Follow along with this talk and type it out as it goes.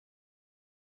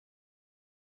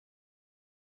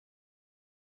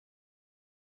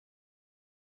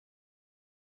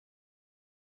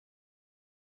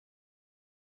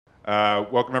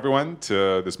Welcome, everyone,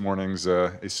 to this morning's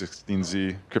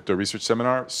a16z crypto research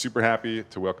seminar. Super happy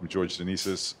to welcome George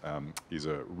Danezis. He's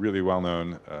a really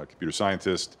well-known computer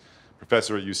scientist,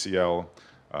 professor at UCL,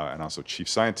 and also chief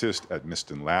scientist at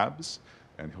MystenLabs.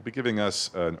 And he'll be giving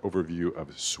us an overview of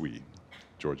SWI.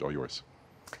 George, all yours.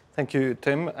 Thank you,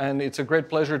 Tim. And it's a great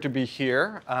pleasure to be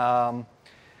here.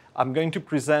 I'm going to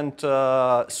present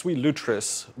SWI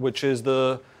Lutris, which is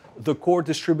the core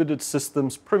distributed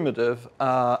systems primitive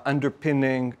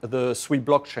underpinning the SWI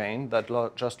blockchain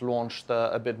that just launched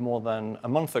a bit more than a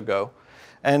month ago.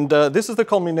 And this is the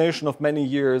culmination of many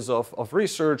years of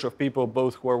research of people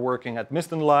both who are working at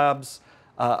MystenLabs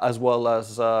as well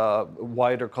as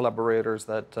wider collaborators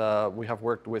that we have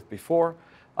worked with before.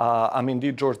 I'm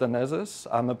indeed George Danezis.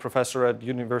 I'm a professor at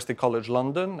University College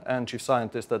London and chief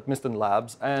scientist at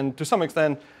MystenLabs. And to some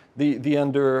extent, the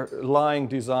underlying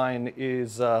design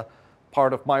is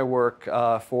part of my work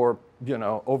for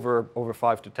over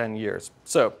 5 to 10 years.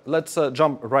 So let's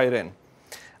jump right in.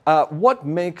 What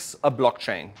makes a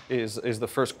blockchain is the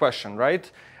first question,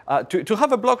 right? To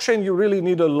have a blockchain, you really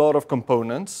need a lot of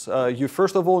components. You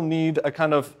first of all need a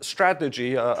kind of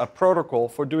strategy, a protocol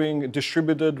for doing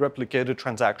distributed replicated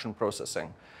transaction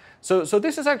processing. So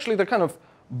this is actually the kind of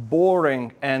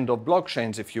boring end of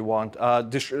blockchains, if you want.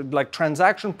 Like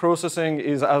transaction processing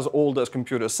is as old as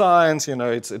computer science.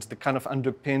 It's the kind of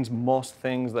underpins most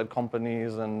things that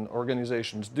companies and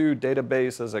organizations do,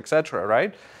 databases, etc.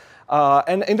 Right?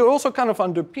 And it also kind of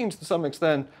underpins to some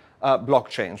extent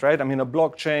blockchains, right? I mean, a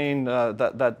blockchain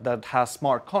that has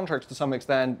smart contracts to some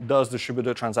extent does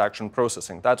distributed transaction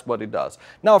processing. That's what it does.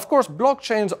 Now, of course,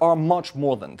 blockchains are much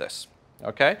more than this.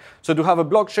 Okay, so to have a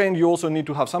blockchain, you also need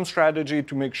to have some strategy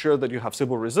to make sure that you have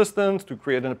Sybil resistance, to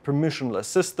create a permissionless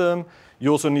system.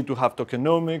 You also need to have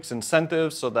tokenomics,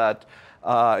 incentives, so that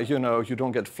you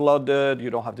don't get flooded, you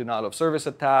don't have denial of service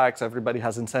attacks, everybody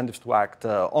has incentives to act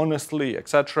honestly,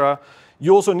 etc.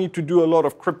 You also need to do a lot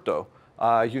of crypto.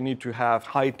 You need to have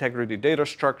high integrity data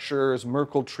structures,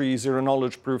 Merkle trees, zero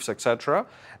knowledge proofs, etc.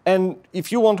 And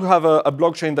if you want to have a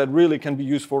blockchain that really can be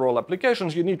used for all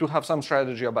applications, you need to have some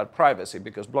strategy about privacy,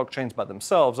 because blockchains by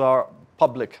themselves are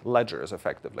public ledgers,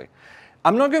 effectively.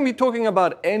 I'm not going to be talking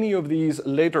about any of these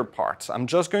later parts. I'm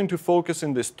just going to focus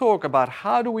in this talk about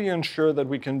how do we ensure that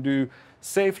we can do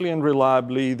safely and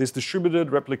reliably this distributed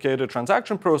replicated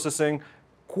transaction processing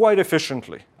quite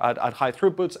efficiently at high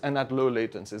throughputs and at low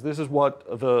latencies. This is what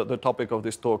the topic of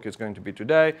this talk is going to be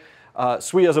today.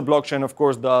 SWI as a blockchain, of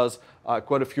course, does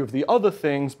quite a few of the other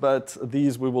things, but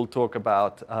these we will talk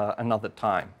about another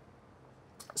time.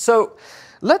 So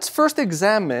let's first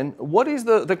examine what is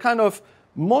the kind of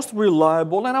most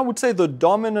reliable, and I would say the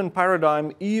dominant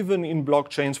paradigm even in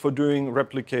blockchains for doing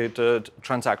replicated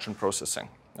transaction processing.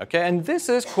 Okay, and this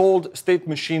is called state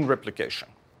machine replication.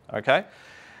 Okay.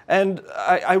 And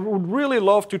I would really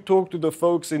love to talk to the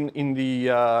folks in the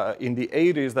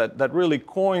 80s that really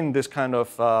coined this kind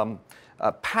of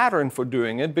pattern for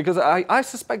doing it, because I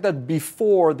suspect that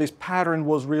before this pattern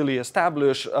was really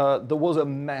established, there was a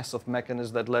mess of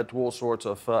mechanisms that led to all sorts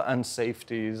of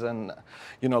unsafeties and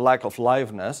lack of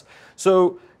liveness.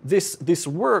 So this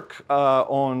work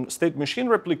on state machine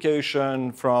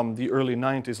replication from the early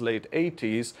 90s, late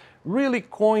 80s, really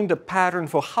coined a pattern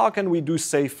for how can we do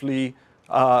safely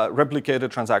replicated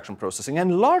transaction processing.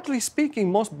 And largely speaking,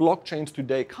 most blockchains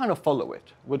today kind of follow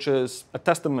it, which is a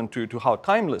testament to how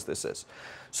timeless this is.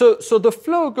 So the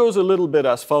flow goes a little bit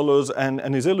as follows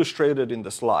and is illustrated in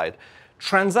the slide.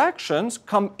 Transactions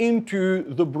come into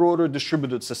the broader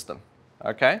distributed system,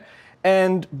 okay?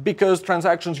 And because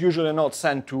transactions usually are not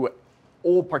sent to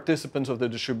all participants of the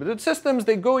distributed systems,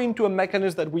 they go into a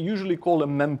mechanism that we usually call a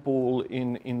mempool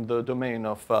in the domain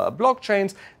of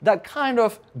blockchains that kind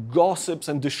of gossips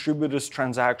and distributes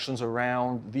transactions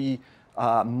around the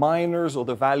miners or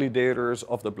the validators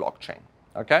of the blockchain.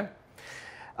 Okay?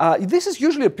 This is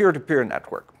usually a peer-to-peer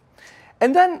network.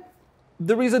 And then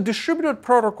there is a distributed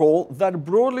protocol that,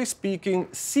 broadly speaking,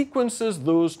 sequences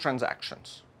those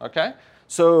transactions. Okay?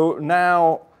 So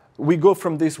now we go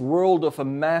from this world of a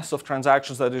mass of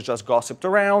transactions that is just gossiped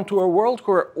around to a world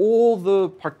where all the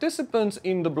participants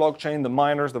in the blockchain, the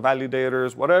miners, the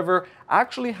validators, whatever,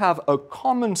 actually have a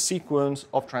common sequence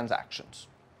of transactions.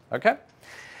 Okay?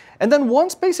 And then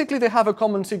once basically they have a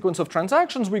common sequence of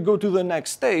transactions, we go to the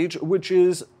next stage, which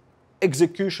is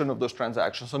execution of those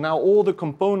transactions. So now all the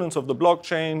components of the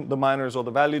blockchain, the miners or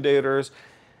the validators,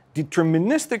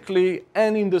 deterministically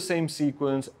and in the same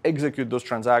sequence execute those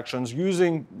transactions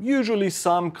using usually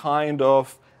some kind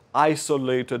of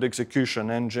isolated execution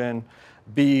engine,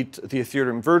 be it the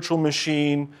Ethereum virtual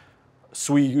machine,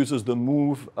 SWI uses the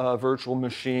Move virtual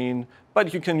machine,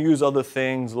 but you can use other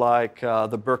things like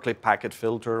the Berkeley packet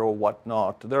filter or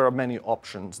whatnot. There are many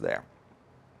options there.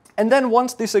 And then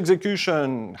once this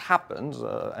execution happens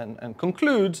and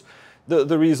concludes,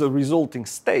 there is a resulting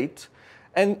state.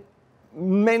 And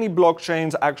many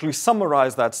blockchains actually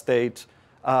summarize that state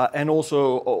and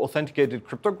also authenticate it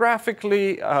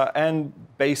cryptographically and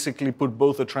basically put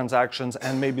both the transactions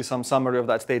and maybe some summary of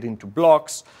that state into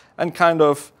blocks and kind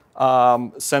of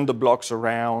send the blocks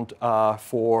around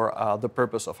for the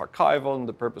purpose of archival and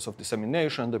the purpose of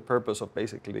dissemination, the purpose of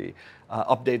basically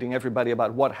updating everybody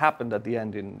about what happened at the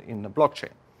end in the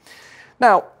blockchain.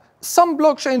 Now, some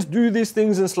blockchains do these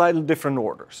things in slightly different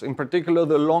orders. In particular,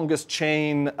 the longest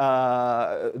chain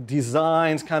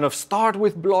designs kind of start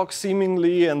with blocks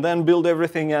seemingly and then build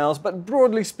everything else. But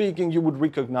broadly speaking, you would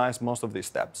recognize most of these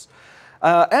steps.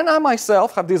 And I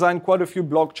myself have designed quite a few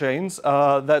blockchains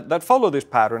that follow this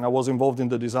pattern. I was involved in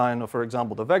the design of, for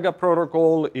example, the Vega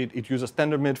protocol. It uses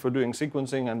Tendermint for doing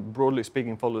sequencing and broadly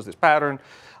speaking follows this pattern.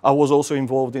 I was also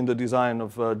involved in the design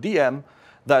of DM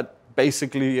that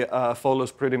basically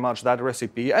follows pretty much that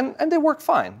recipe, and they work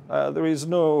fine. There is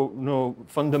no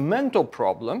fundamental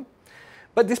problem.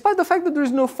 But despite the fact that there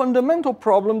is no fundamental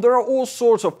problem, there are all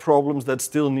sorts of problems that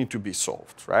still need to be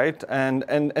solved, right?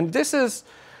 And this is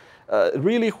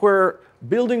really where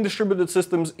building distributed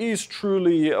systems is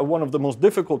truly one of the most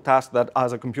difficult tasks that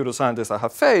as a computer scientist I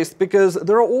have faced, because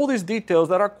there are all these details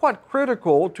that are quite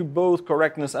critical to both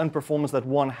correctness and performance that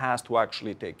one has to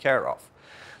actually take care of.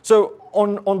 So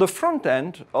on the front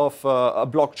end of a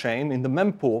blockchain in the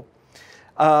mempool,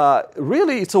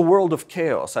 really it's a world of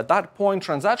chaos. At that point,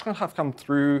 transactions have come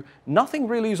through, nothing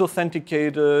really is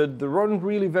authenticated, there aren't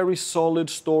really very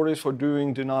solid stories for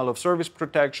doing denial of service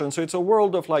protection. So it's a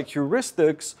world of like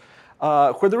heuristics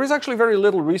where there is actually very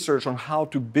little research on how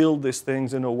to build these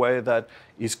things in a way that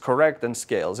is correct and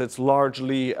scales. It's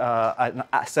largely a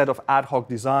set of ad hoc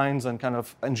designs and kind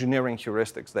of engineering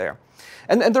heuristics there.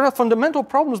 And there are fundamental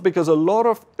problems because a lot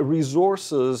of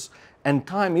resources and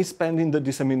time is spent in the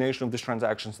dissemination of these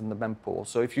transactions in the mempool.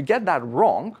 So if you get that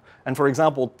wrong, and for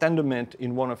example, Tendermint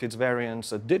in one of its variants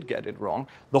did get it wrong,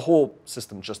 the whole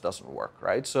system just doesn't work,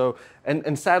 right? So,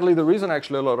 and sadly, there isn't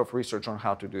actually a lot of research on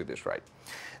how to do this right.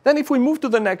 Then if we move to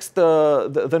the next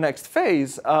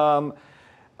phase, the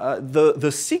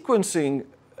sequencing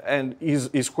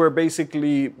is where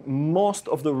basically most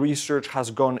of the research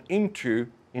has gone into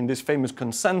in this famous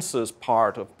consensus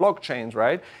part of blockchains,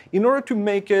 right? In order to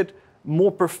make it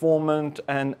more performant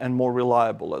and more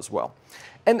reliable as well.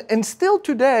 And still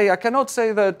today, I cannot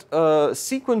say that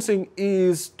sequencing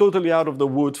is totally out of the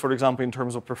woods, for example, in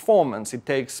terms of performance. It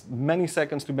takes many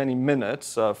seconds to many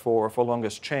minutes for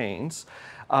longest chains.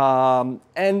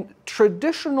 And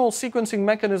traditional sequencing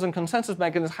mechanism, consensus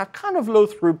mechanisms, have kind of low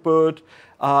throughput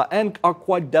and are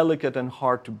quite delicate and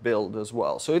hard to build as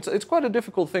well. So it's quite a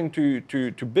difficult thing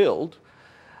to build.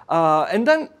 And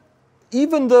then,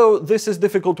 even though this is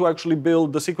difficult to actually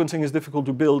build, the sequencing is difficult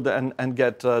to build and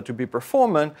get to be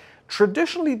performant,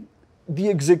 traditionally the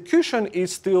execution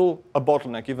is still a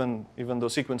bottleneck, even though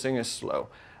sequencing is slow.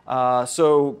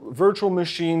 So virtual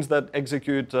machines that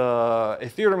execute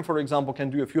Ethereum, for example, can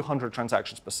do a few hundred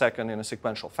transactions per second in a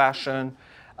sequential fashion.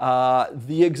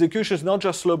 The execution is not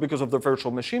just slow because of the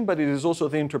virtual machine, but it is also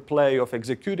the interplay of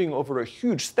executing over a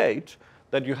huge state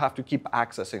that you have to keep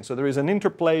accessing. So there is an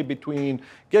interplay between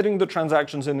getting the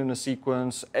transactions in a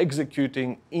sequence,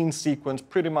 executing in sequence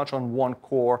pretty much on one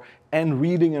core, and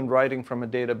reading and writing from a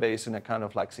database in a kind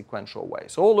of like sequential way.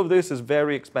 So all of this is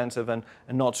very expensive and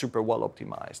not super well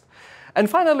optimized. And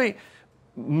finally,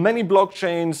 many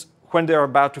blockchains, when they're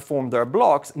about to form their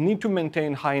blocks, need to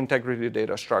maintain high integrity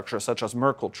data structures such as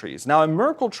Merkle trees. Now, a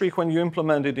Merkle tree, when you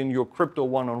implement it in your crypto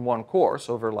one-on-one course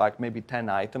over like maybe 10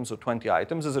 items or 20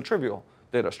 items, is a trivial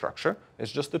data structure. It's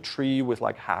just a tree with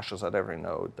like hashes at every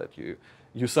node that you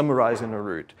summarize in a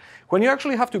root. When you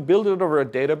actually have to build it over a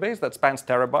database that spans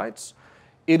terabytes,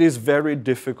 it is very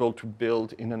difficult to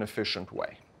build in an efficient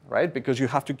way, right? Because you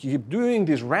have to keep doing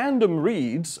these random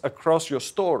reads across your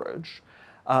storage.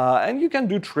 And you can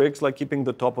do tricks like keeping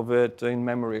the top of it in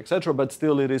memory, et cetera, but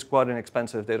still it is quite an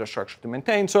expensive data structure to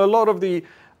maintain. So a lot of the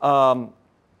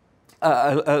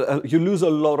you lose a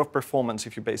lot of performance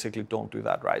if you basically don't do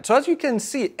that right. So as you can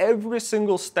see, every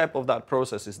single step of that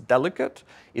process is delicate,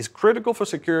 is critical for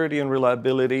security and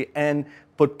reliability, and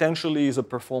potentially is a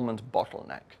performance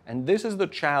bottleneck. And this is the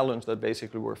challenge that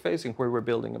basically we're facing where we're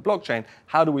building a blockchain.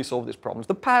 How do we solve these problems?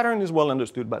 The pattern is well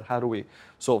understood, but how do we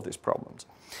solve these problems?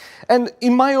 And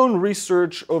in my own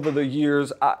research over the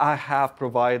years, I have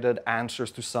provided answers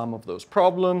to some of those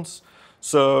problems.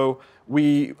 So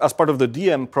we, as part of the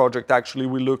DM project, actually,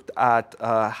 we looked at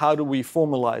how do we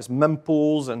formalize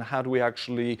mempools and how do we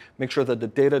actually make sure that the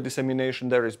data dissemination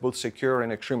there is both secure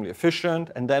and extremely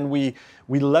efficient. And then we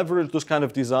leverage those kind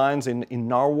of designs in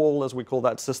Narwhal, as we call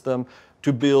that system,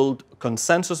 to build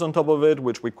consensus on top of it,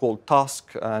 which we call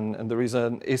Tusk, and there is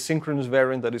an asynchronous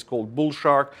variant that is called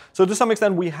Bullshark. So to some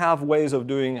extent, we have ways of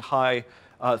doing high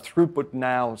throughput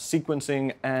now,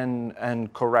 sequencing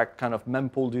and correct kind of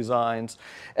mempool designs.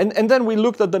 And then we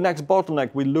looked at the next bottleneck.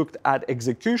 We looked at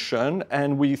execution,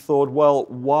 and we thought, well,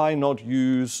 why not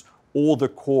use all the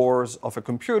cores of a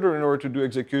computer in order to do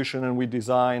execution? And we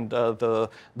designed the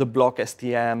block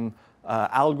STM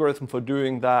algorithm for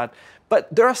doing that. But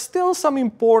there are still some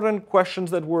important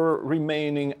questions that were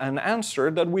remaining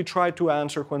unanswered that we tried to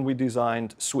answer when we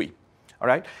designed SWE. All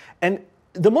right? And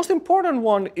the most important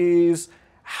one is,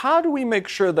 how do we make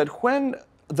sure that when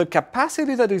the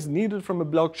capacity that is needed from a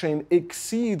blockchain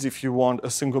exceeds, if you want, a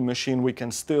single machine, we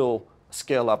can still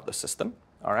scale up the system,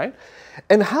 all right?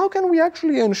 And how can we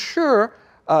actually ensure,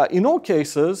 in all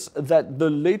cases, that the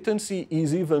latency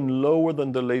is even lower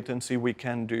than the latency we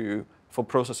can do for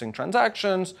processing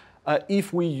transactions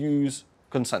if we use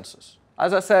consensus?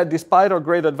 As I said, despite our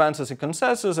great advances in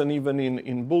consensus and even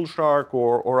in Bullshark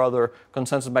or other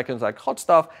consensus mechanisms like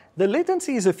Hotstuff, the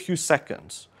latency is a few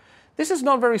seconds. This is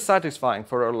not very satisfying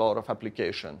for a lot of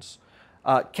applications.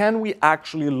 Can we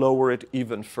actually lower it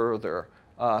even further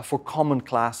for common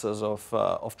classes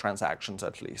of transactions,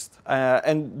 at least?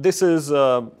 And this is,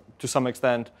 to some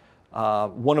extent,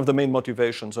 one of the main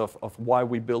motivations of why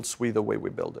we build SWE the way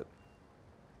we build it.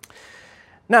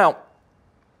 Now,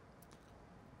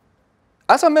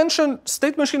 as I mentioned,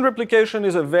 state machine replication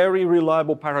is a very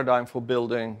reliable paradigm for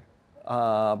building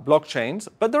blockchains,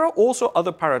 but there are also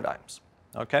other paradigms,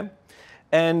 okay?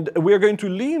 And we are going to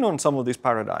lean on some of these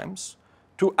paradigms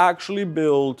to actually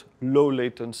build low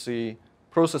latency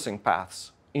processing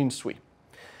paths in SWE.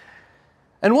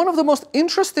 And one of the most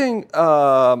interesting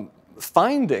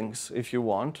findings, if you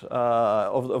want,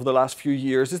 of the last few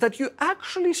years is that you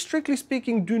actually, strictly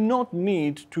speaking, do not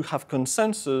need to have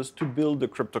consensus to build a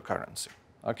cryptocurrency.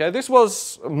 Okay, this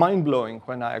was mind-blowing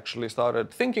when I actually started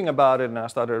thinking about it, and I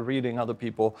started reading other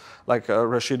people like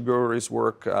Rashid Ghouri's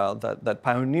work that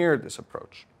pioneered this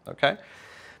approach. Okay,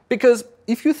 because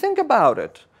if you think about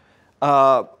it,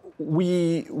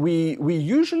 we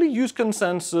usually use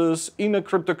consensus in a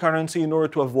cryptocurrency in order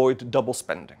to avoid double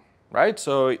spending, right?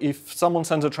 So if someone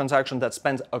sends a transaction that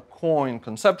spends a coin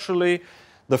conceptually,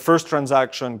 the first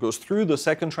transaction goes through, the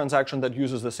second transaction that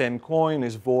uses the same coin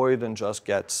is void and just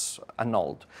gets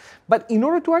annulled. But in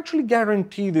order to actually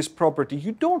guarantee this property,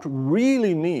 you don't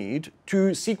really need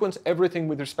to sequence everything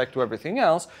with respect to everything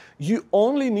else. You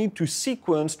only need to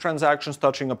sequence transactions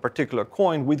touching a particular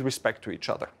coin with respect to each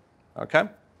other, okay?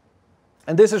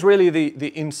 And this is really the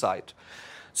insight.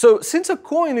 So since a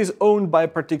coin is owned by a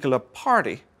particular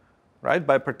party, right,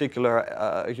 by a particular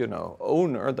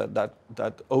owner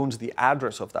that owns the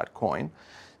address of that coin,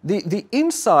 the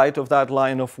insight of that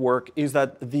line of work is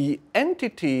that the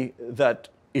entity that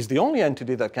is the only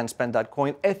entity that can spend that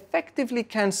coin effectively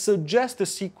can suggest a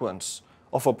sequence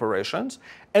of operations,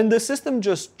 and the system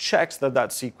just checks that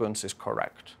that sequence is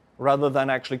correct, rather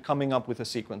than actually coming up with a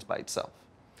sequence by itself.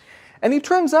 And it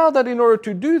turns out that in order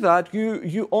to do that,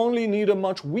 you only need a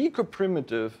much weaker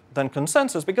primitive than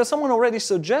consensus, because someone already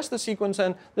suggests the sequence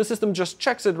and the system just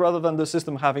checks it rather than the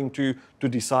system having to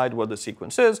decide what the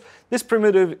sequence is. This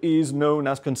primitive is known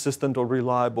as consistent or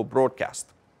reliable broadcast.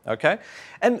 Okay?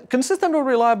 And consistent or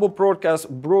reliable broadcast,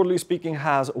 broadly speaking,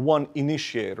 has one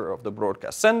initiator of the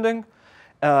broadcast sending,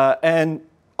 and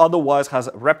otherwise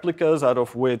has replicas, out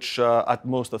of which at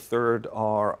most a third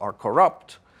are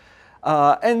corrupt.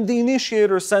 And the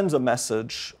initiator sends a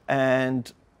message,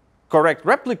 and correct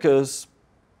replicas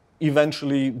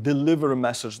eventually deliver a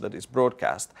message that is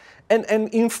broadcast. And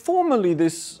informally,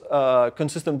 this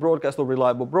consistent broadcast or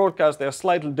reliable broadcast, they are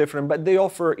slightly different, but they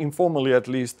offer, informally at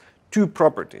least, two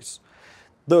properties.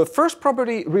 The first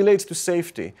property relates to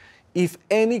safety. If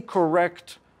any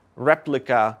correct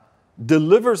replica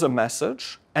delivers a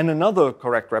message, and another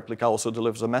correct replica also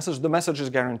delivers a message, the message is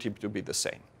guaranteed to be the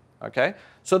same. Okay?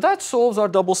 So that solves our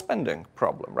double spending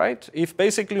problem, right? If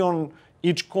basically on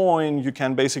each coin you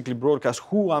can basically broadcast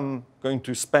who I'm going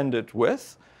to spend it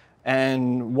with,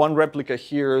 and one replica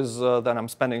hears that I'm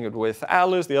spending it with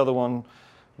Alice, the other one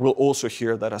will also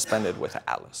hear that I spend it with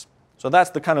Alice. So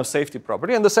that's the kind of safety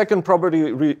property. And the second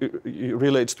property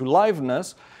relates to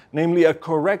liveness, namely a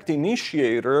correct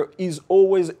initiator is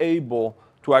always able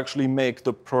to actually make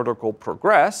the protocol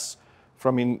progress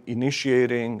from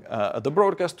initiating the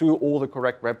broadcast to all the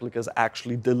correct replicas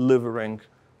actually delivering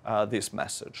this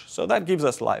message. So that gives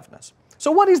us liveness. So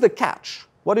what is the catch?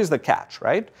 What is the catch,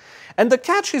 right? And the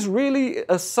catch is really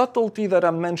a subtlety that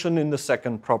I mentioned in the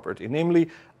second property, namely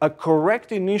a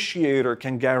correct initiator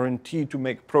can guarantee to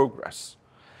make progress.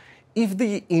 If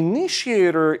the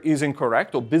initiator is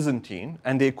incorrect or Byzantine,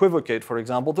 and they equivocate, for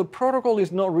example, the protocol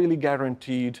is not really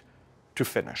guaranteed to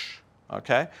finish,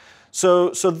 okay?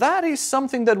 So that is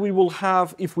something that we will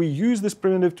have if we use this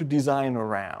primitive to design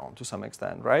around to some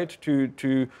extent, right?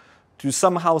 To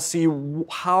somehow see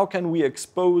how can we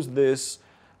expose this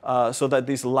so that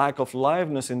this lack of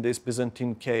liveness in this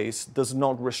Byzantine case does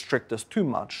not restrict us too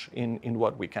much in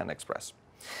what we can express.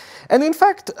 And in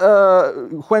fact,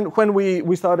 when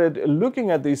we started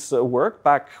looking at this work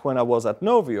back when I was at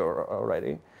Novi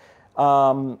already,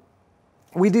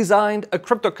 we designed a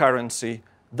cryptocurrency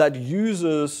that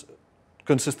uses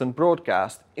consistent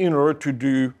broadcast in order to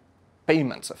do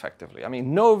payments effectively. I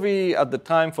mean, Novi at the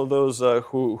time, for those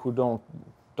who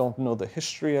don't know the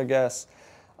history, I guess,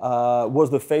 was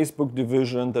the Facebook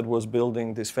division that was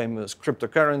building this famous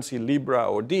cryptocurrency, Libra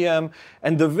or Diem.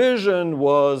 And the vision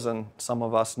was, and some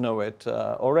of us know it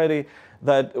already,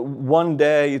 that one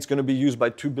day it's going to be used by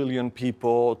 2 billion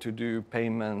people to do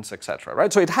payments, et cetera,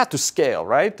 right? So it had to scale,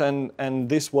 right? And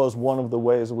this was one of the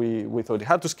ways we thought it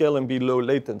had to scale and be low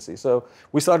latency. So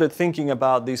we started thinking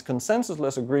about these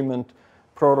consensus-less agreement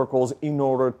protocols in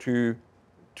order to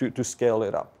scale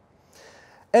it up.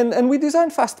 And we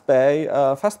designed FastPay.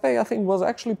 FastPay, I think, was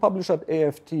actually published at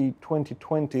AFT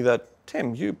 2020 that,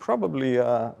 Tim, you probably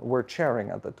were chairing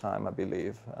at the time, I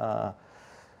believe.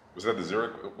 Was that the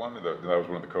Zurich one? Or that was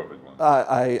one of the COVID ones?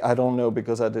 I don't know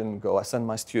because I didn't go. I send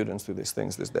my students to these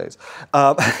things these days.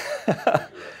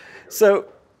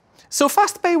 So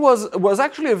FastPay was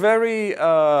actually a very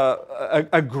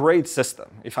a great system,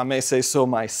 if I may say so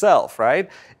myself, right?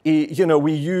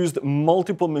 We used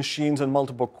multiple machines and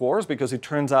multiple cores because it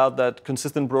turns out that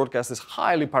consistent broadcast is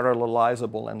highly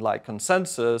parallelizable and like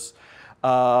consensus.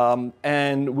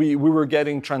 And we were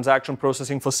getting transaction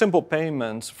processing for simple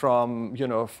payments from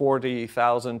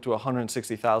 40,000 to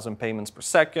 160,000 payments per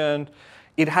second.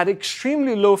 It had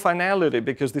extremely low finality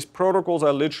because these protocols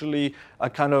are literally a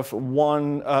kind of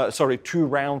two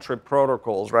round-trip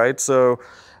protocols, right? So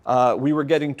we were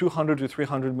getting 200 to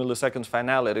 300 milliseconds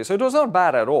finality. So it was not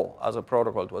bad at all as a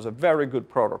protocol. It was a very good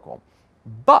protocol.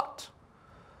 But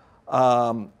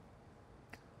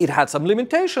it had some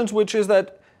limitations, which is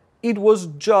that it was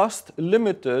just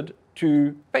limited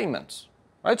to payments,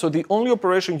 right? So the only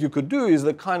operation you could do is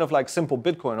the kind of like simple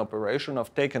Bitcoin operation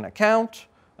of take an account.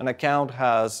 An account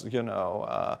has,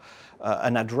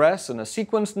 an address and a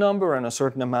sequence number and a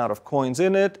certain amount of coins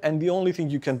in it, and the only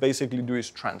thing you can basically do is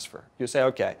transfer. You say,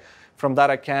 okay, from that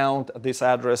account, this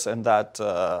address and that,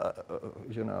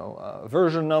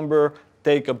 version number,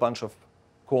 take a bunch of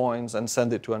coins and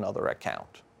send it to another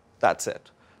account. That's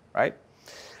it, right?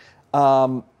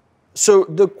 So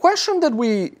the question that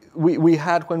we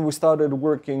had when we started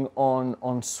working on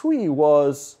SWI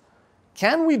was,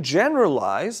 can we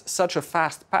generalize such a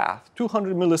fast path,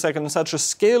 200 milliseconds, such a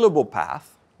scalable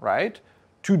path, right,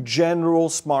 to general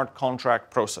smart contract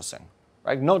processing,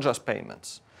 right, not just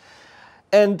payments?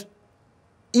 And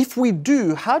if we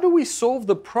do, how do we solve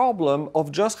the problem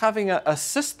of just having a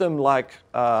system like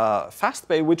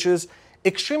FastPay, which is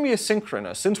extremely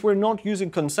asynchronous? Since we're not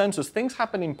using consensus, things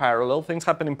happen in parallel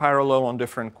on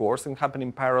different cores, things happen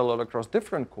in parallel across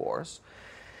different cores.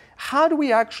 How do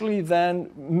we actually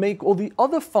then make all the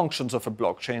other functions of a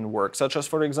blockchain work, such as,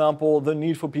 for example, the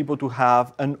need for people to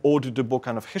have an auditable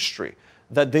kind of history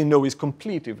that they know is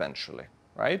complete eventually,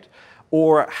 right?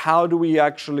 Or how do we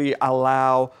actually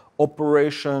allow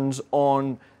operations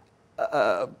on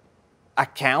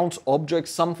accounts, objects,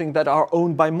 something that are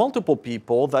owned by multiple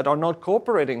people that are not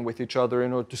cooperating with each other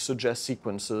in order to suggest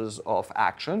sequences of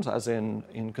actions, as in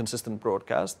consistent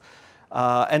broadcast?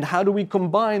 And how do we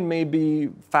combine maybe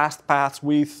fast paths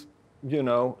with,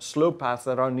 slow paths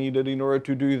that are needed in order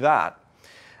to do that?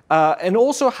 And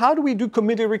also, how do we do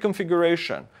committee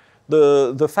reconfiguration?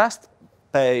 The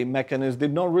FastPay mechanism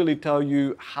did not really tell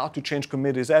you how to change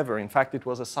committees ever. In fact, it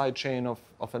was a side chain of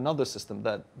another system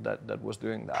that was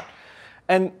doing that.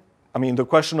 And I mean, the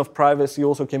question of privacy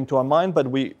also came to our mind, but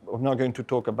we are not going to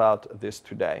talk about this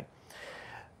today.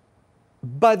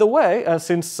 By the way,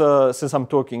 since I'm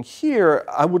talking here,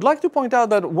 I would like to point out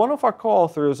that one of our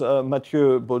co-authors,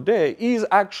 Mathieu Baudet, is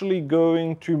actually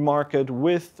going to market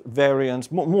with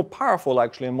variants, more powerful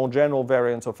actually, and more general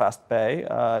variants of FastPay,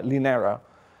 Linera,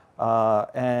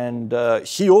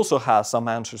 He also has some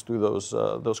answers to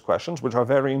those questions, which are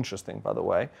very interesting, by the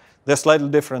way. They're slightly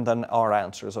different than our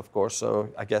answers, of course, so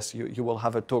I guess you will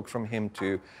have a talk from him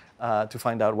to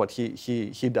find out what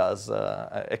he does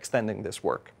extending this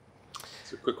work.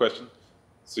 So quick question.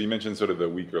 So you mentioned sort of the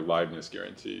weaker liveness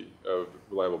guarantee of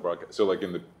reliable broadcast. So like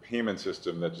in the payment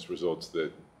system, that just results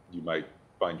that you might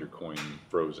find your coin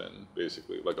frozen,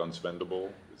 basically, like unspendable?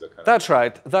 Is that kind of... That's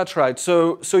right, that's right.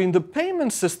 So in the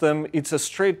payment system, it's a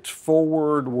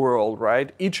straightforward world,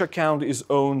 right? Each account is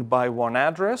owned by one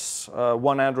address.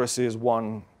 One address is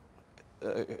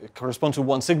corresponds to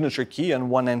one signature key, and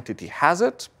one entity has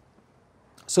it.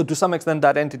 So to some extent,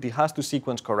 that entity has to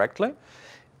sequence correctly.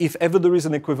 If ever there is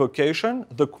an equivocation,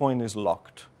 the coin is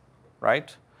locked,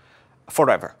 right?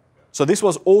 Forever. So this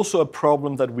was also a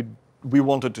problem that we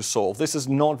wanted to solve. This is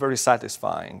not very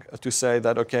satisfying to say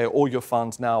that, okay, all your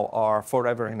funds now are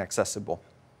forever inaccessible.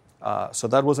 So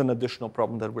that was an additional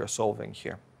problem that we're solving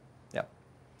here. Yeah.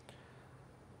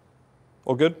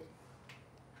 All good?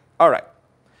 All right.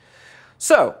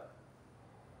 So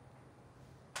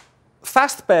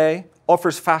FastPay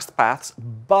offers fast paths,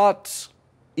 but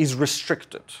is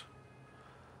restricted.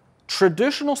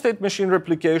 Traditional state machine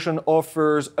replication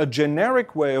offers a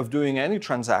generic way of doing any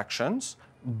transactions,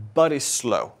 but is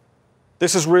slow.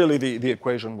 This is really the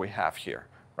equation we have here,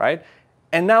 right?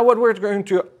 And now what we're going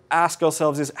to ask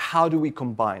ourselves is, how do we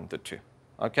combine the two?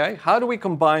 Okay? How do we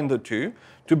combine the two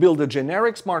to build a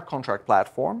generic smart contract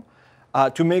platform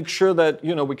to make sure that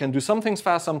we can do some things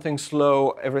fast, some things slow,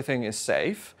 everything is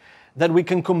safe, that we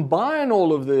can combine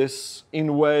all of this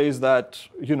in ways that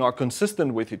are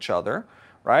consistent with each other,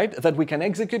 right? That we can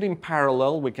execute in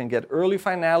parallel, we can get early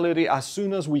finality as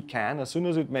soon as we can, as soon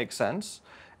as it makes sense,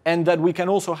 and that we can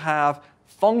also have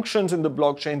functions in the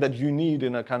blockchain that you need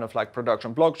in a kind of like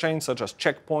production blockchain, such as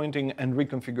checkpointing and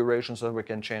reconfiguration, so that we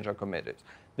can change our committed.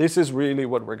 This is really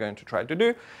what we're going to try to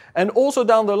do. And also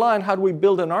down the line, how do we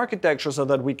build an architecture so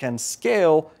that we can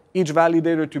scale each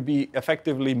validator to be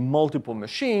effectively multiple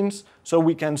machines, so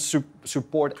we can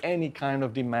support any kind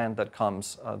of demand that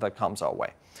comes our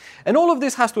way. And all of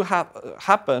this has to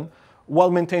happen while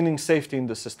maintaining safety in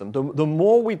the system. The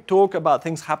more we talk about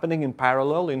things happening in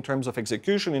parallel in terms of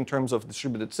execution, in terms of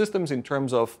distributed systems, in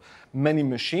terms of many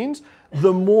machines,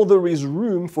 the more there is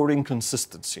room for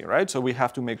inconsistency, right? So we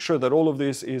have to make sure that all of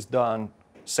this is done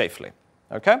safely,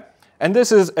 okay? And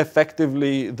this is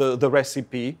effectively the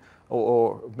recipe,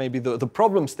 or maybe the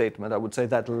problem statement, I would say,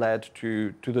 that led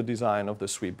to the design of the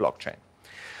SWI blockchain.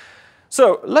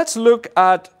 So let's look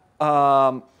at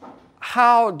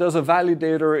how does a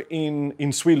validator in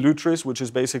SWI Lutris, which is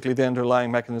basically the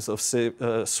underlying mechanism of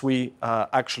SWI,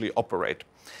 actually operate.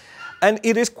 And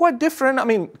it is quite different. I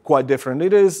mean, quite different.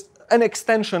 It is an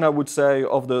extension, I would say,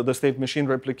 of the state machine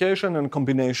replication in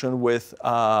combination with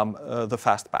the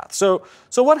fast path. So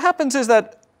what happens is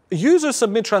that users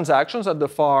submit transactions at the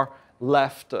far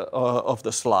left of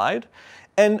the slide.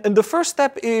 And the first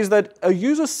step is that a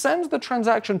user sends the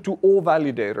transaction to all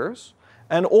validators,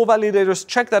 and all validators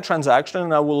check that transaction,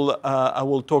 and I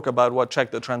will talk about what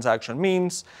check the transaction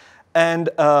means, and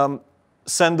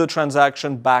send the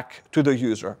transaction back to the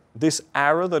user. This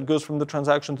arrow that goes from the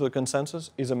transaction to the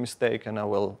consensus is a mistake, and I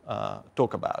will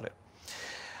talk about it.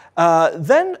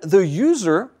 Then the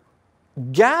user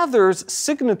gathers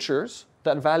signatures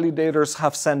that validators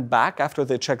have sent back after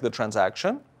they check the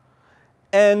transaction,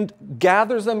 and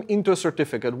gathers them into a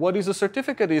certificate. What is a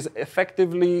certificate? Is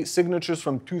effectively signatures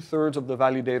from 2/3 of the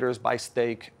validators by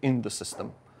stake in the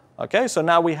system. Okay, so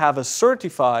now we have a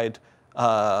certified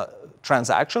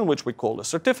transaction, which we call a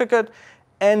certificate,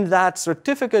 and that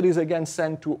certificate is again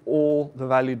sent to all the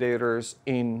validators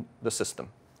in the system.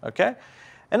 Okay,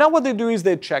 and now what they do is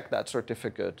they check that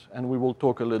certificate, and we will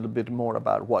talk a little bit more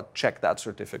about what check that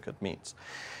certificate means.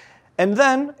 And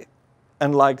then,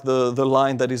 and like the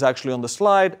line that is actually on the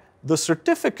slide, the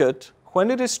certificate, when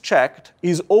it is checked,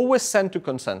 is always sent to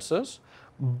consensus,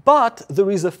 but there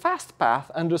is a fast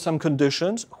path under some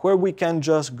conditions where we can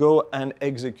just go and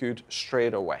execute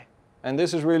straight away. And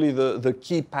this is really the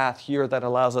key path here that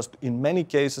allows us, in many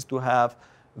cases, to have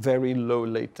very low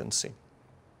latency.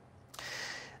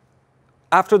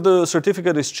 After the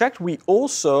certificate is checked, we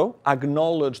also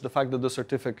acknowledge the fact that the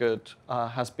certificate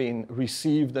has been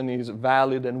received and is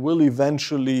valid and will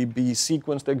eventually be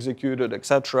sequenced, executed,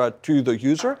 etc., to the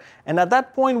user. And at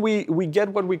that point, we get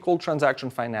what we call transaction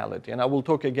finality. And I will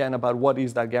talk again about what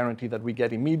is that guarantee that we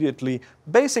get immediately,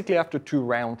 basically after 2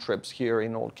 round trips here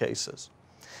in all cases.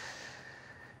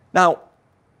 Now,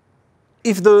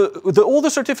 if all the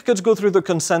certificates go through the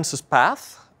consensus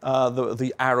path,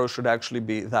 the arrow should actually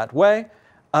be that way,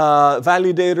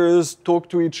 Validators talk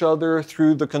to each other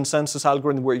through the consensus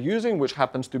algorithm we're using, which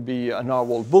happens to be a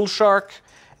narwhal bull shark.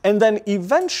 And then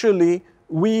eventually,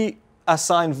 we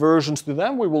assign versions to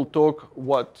them. We will talk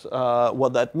what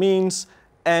that means.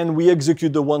 And we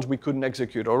execute the ones we couldn't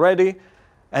execute already.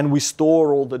 And we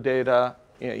store all the data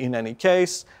in any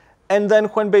case. And then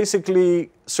when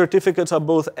basically certificates are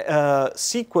both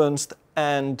sequenced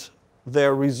and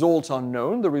their results are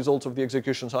known, the results of the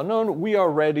executions are known, we are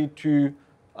ready to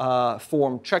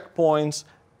form checkpoints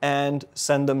and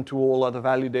send them to all other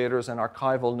validators and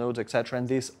archival nodes, et cetera. And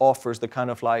this offers the kind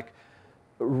of like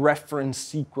reference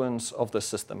sequence of the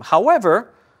system.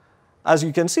 However, as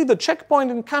you can see, the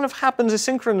checkpointing kind of happens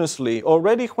asynchronously.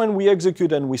 Already when we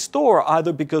execute and we store,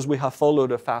 either because we have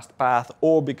followed a fast path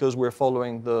or because we're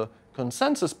following the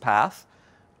consensus path,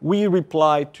 we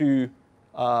reply to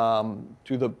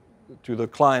the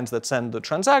clients that send the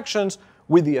transactions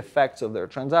with the effects of their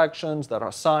transactions that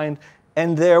are signed.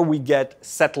 And there we get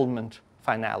settlement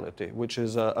finality, which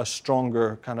is a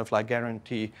stronger kind of like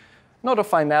guarantee. Not a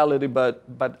finality, but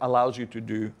allows you to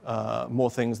do more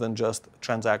things than just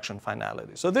transaction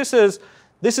finality. So this is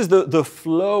the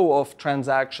flow of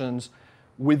transactions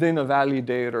within a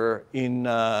validator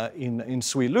in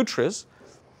Sui Lutris.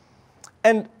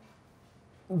 And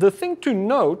the thing to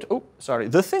note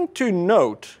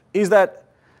is that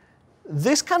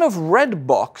this kind of red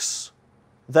box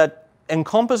that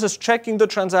encompasses checking the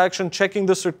transaction, checking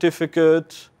the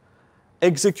certificate,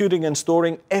 executing and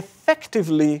storing,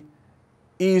 effectively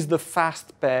is the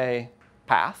fast pay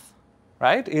path,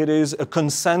 right? It is a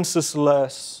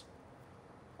consensus-less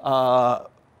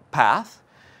path,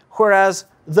 whereas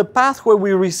the path where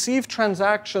we receive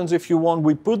transactions, if you want,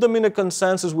 we put them in a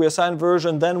consensus, we assign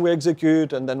version, then we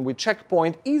execute, and then we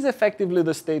checkpoint, is effectively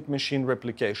the state machine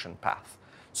replication path.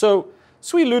 So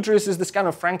Sui Lutris is this kind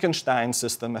of Frankenstein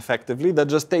system, effectively, that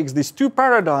just takes these two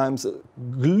paradigms,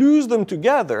 glues them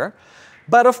together.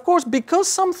 But of course, because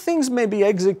some things may be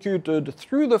executed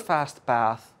through the fast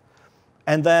path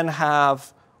and then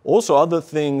have also other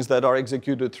things that are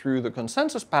executed through the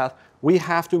consensus path, we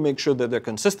have to make sure that they're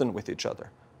consistent with each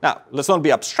other. Now, let's not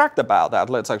be abstract about that.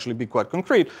 Let's actually be quite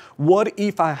concrete. What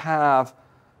if I have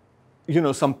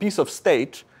some piece of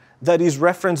state that is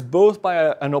referenced both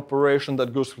by an operation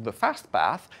that goes through the fast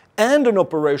path and an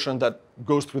operation that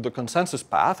goes through the consensus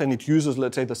path, and it uses,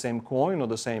 let's say, the same coin or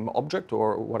the same object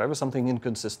or whatever, something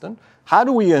inconsistent? How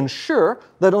do we ensure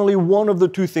that only one of the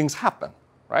two things happen,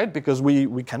 right? Because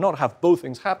we cannot have both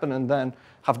things happen and then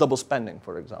have double spending,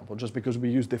 for example, just because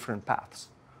we use different paths,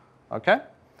 okay?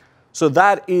 So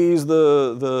that is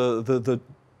the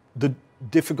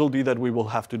difficulty that we will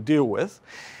have to deal with.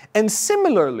 And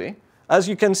similarly, as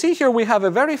you can see here, we have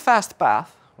a very fast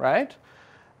path, right?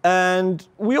 And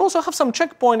we also have some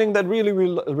checkpointing that really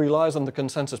relies on the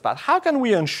consensus path. How can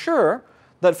we ensure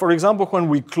that, for example, when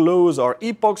we close our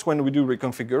epochs, when we do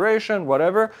reconfiguration,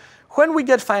 whatever, when we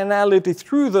get finality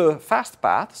through the fast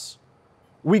paths,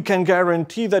 we can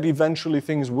guarantee that eventually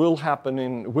things will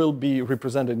happen will be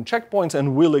represented in checkpoints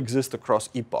and will exist across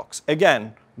epochs.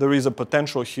 Again, there is a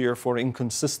potential here for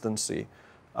inconsistency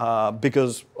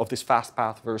because of this fast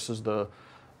path versus the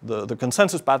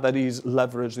consensus path that is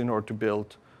leveraged in order to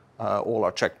build all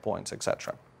our checkpoints,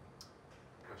 etc.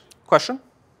 Question?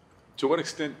 To what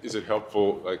extent is it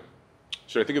helpful? Like,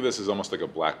 should I think of this as almost like a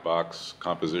black box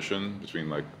composition between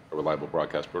like a reliable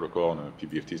broadcast protocol and a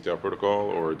PBFT style protocol,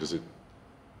 or does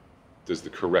the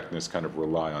correctness kind of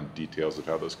rely on details of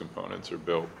how those components are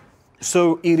built?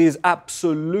 So it is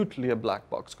absolutely a black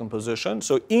box composition.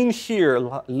 So in here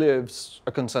lives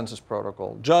a consensus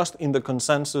protocol, just in the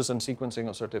consensus and sequencing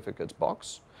of certificates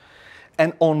box.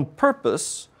 And on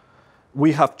purpose,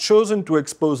 we have chosen to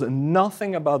expose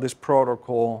nothing about this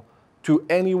protocol to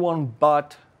anyone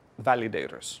but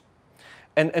validators.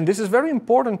 And this is very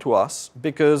important to us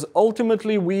because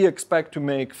ultimately we expect to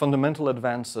make fundamental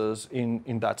advances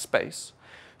in that space.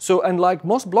 So unlike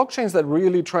most blockchains that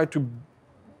really try to,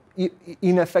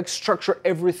 in effect, structure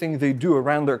everything they do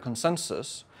around their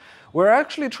consensus, we're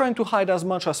actually trying to hide as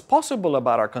much as possible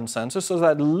about our consensus so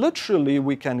that literally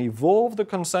we can evolve the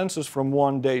consensus from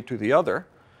one day to the other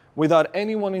without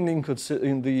anyone in the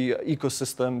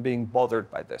ecosystem being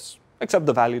bothered by this, except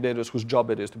the validators whose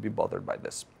job it is to be bothered by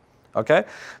this. Okay?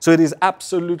 So it is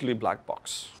absolutely black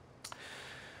box.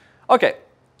 Okay,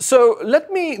 so let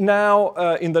me now,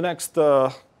 in the next,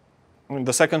 in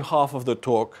the second half of the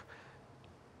talk,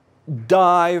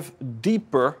 dive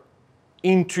deeper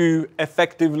into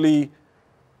effectively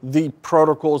the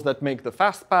protocols that make the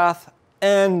fast path,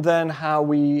 and then how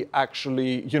we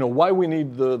actually, why we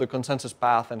need the consensus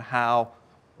path and how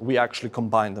we actually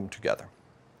combine them together.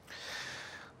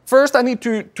 First, I need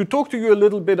to talk to you a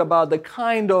little bit about the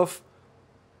kind of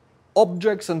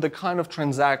objects and the kind of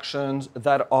transactions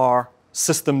that our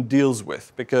system deals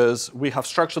with, because we have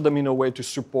structured them in a way to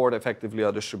support effectively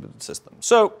our distributed system.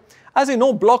 So, as in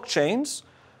all blockchains,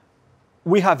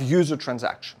 we have user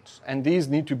transactions, and these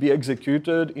need to be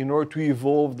executed in order to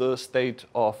evolve the state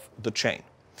of the chain.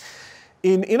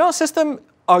 In our system,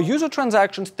 our user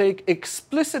transactions take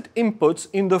explicit inputs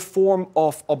in the form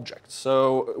of objects.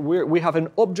 So we have an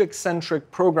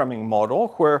object-centric programming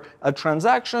model where a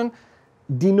transaction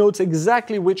denotes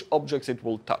exactly which objects it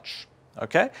will touch.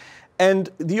 Okay? And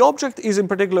the object is in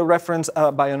particular referenced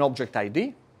by an object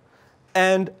ID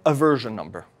and a version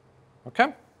number.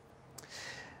 Okay?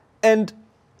 And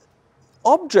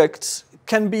objects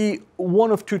can be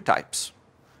one of two types.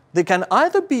 They can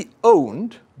either be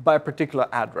owned by a particular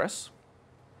address,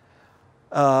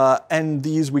 and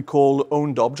these we call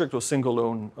owned object or single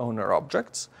owner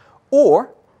objects, or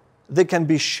they can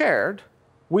be shared,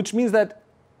 which means that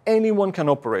anyone can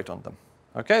operate on them.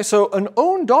 Okay, so an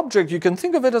owned object, you can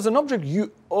think of it as an object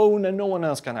you own and no one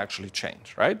else can actually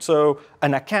change, right? So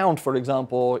an account, for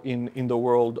example, in the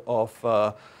world of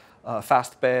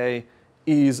FastPay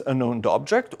is an owned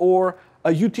object, or a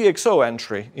UTXO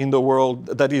entry in the world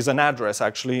that is an address,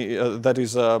 actually, that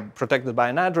is protected by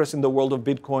an address in the world of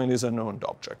Bitcoin is an owned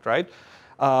object, right?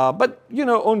 But,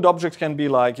 owned objects can be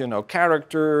like,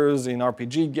 characters in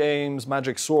RPG games,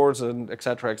 magic swords, and et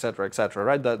cetera,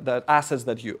 right? That assets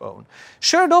that you own.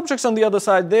 Shared objects, on the other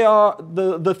side, they are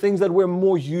the things that we're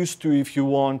more used to, if you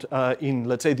want, in,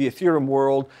 let's say, the Ethereum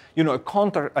world. A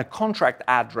contract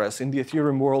address in the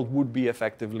Ethereum world would be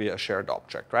effectively a shared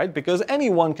object, right? Because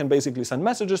anyone can basically send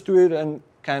messages to it and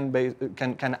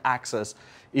can access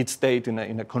its state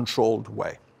in a controlled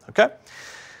way, okay?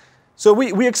 So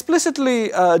we explicitly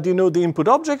denote the input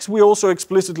objects. We also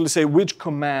explicitly say which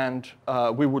command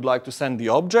we would like to send the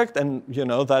object. And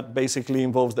that basically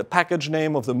involves the package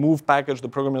name of the move package, the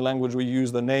programming language we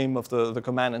use, the name of the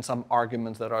command, and some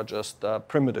arguments that are just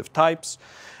primitive types.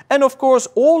 And of course,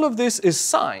 all of this is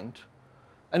signed.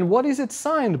 And what is it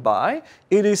signed by?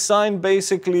 It is signed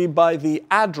basically by the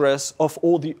address of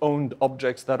all the owned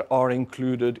objects that are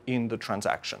included in the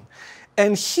transaction.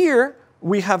 And here,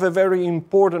 we have a very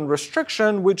important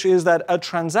restriction, which is that a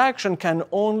transaction can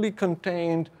only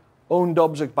contain owned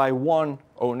object by one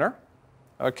owner,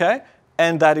 okay?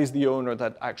 And that is the owner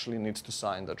that actually needs to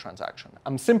sign the transaction.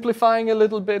 I'm simplifying a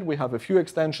little bit. We have a few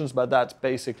extensions, but that's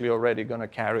basically already going to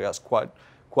carry us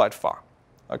quite far,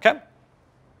 okay?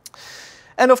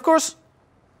 And of course,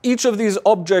 each of these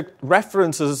object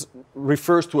references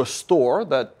refers to a store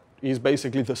that is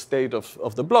basically the state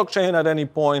of the blockchain at any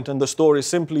point, and the store is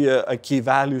simply a key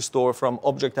value store from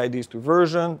object IDs to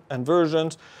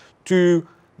versions to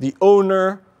the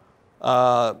owner,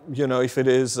 if it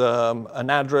is an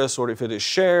address or if it is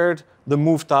shared, the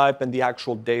move type, and the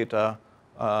actual data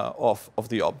of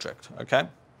the object, okay?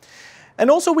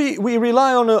 And also we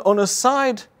rely on a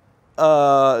side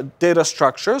data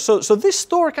structure. So this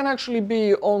store can actually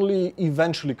be only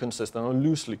eventually consistent or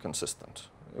loosely consistent.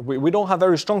 We don't have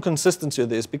very strong consistency of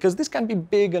this because this can be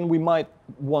big and we might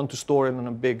want to store it in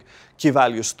a big key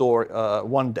value store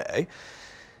one day.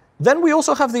 Then we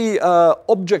also have the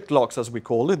object locks, as we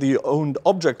call it, the owned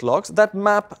object locks that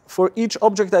map for each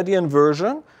object ID and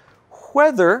version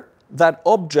whether that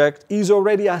object is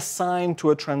already assigned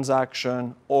to a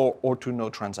transaction or to no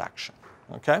transaction.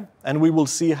 Okay? And we will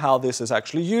see how this is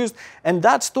actually used. And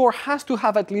that store has to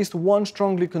have at least one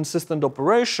strongly consistent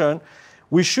operation.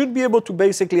 We should be able to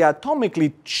basically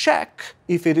atomically check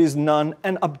if it is none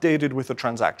and update it with a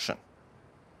transaction.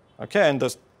 Okay, and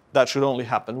that should only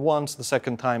happen once. The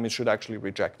second time, it should actually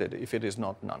reject it if it is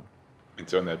not none. And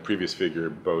so in that previous figure,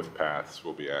 both paths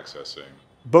will be accessing.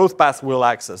 Both paths will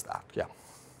access that, yeah.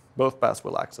 Both paths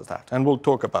will access that. And we'll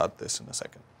talk about this in a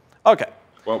second. Okay.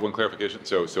 Well, one clarification.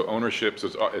 So ownership,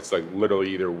 so it's like literally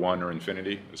either one or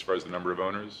infinity as far as the number of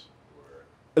owners?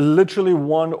 Literally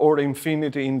one or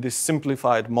infinity in this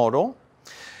simplified model.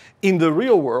 In the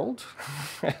real world,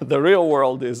 the real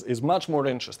world is much more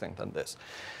interesting than this.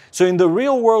 So in the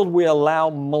real world, we allow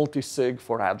multi-sig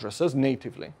for addresses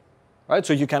natively. Right?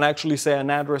 So you can actually say an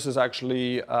address is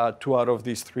actually 2 out of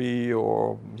these 3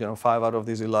 or 5 out of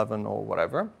these 11 or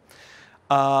whatever.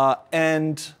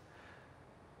 And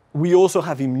we also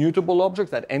have immutable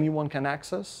objects that anyone can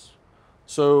access.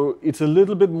 So it's a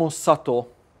little bit more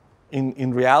subtle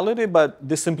in reality, but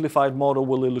this simplified model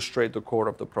will illustrate the core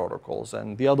of the protocols.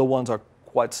 And the other ones are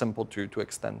quite simple to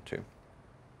extend to.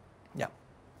 Yeah.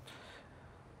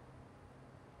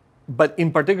 But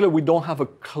in particular, we don't have a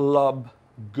club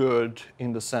good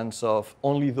in the sense of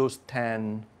only those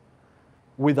 10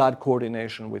 without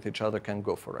coordination with each other, can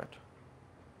go for it.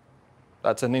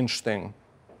 That's an interesting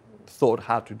thought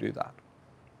how to do that.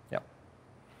 Yep.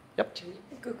 Yep.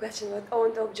 Good question. What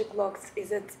owned object locks?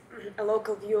 Is it a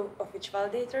local view of each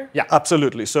validator? Yeah,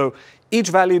 absolutely. So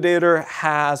each validator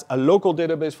has a local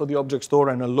database for the object store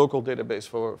and a local database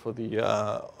for the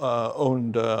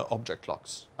owned object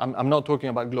locks. I'm not talking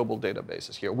about global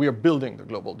databases here. We are building the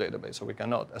global database, so we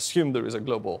cannot assume there is a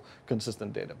global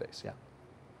consistent database. Yeah.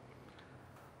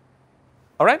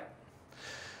 All right?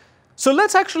 So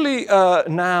let's actually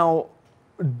now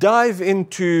dive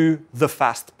into the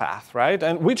fast path, right?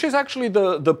 And which is actually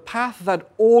the path that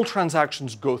all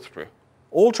transactions go through.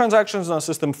 All transactions in our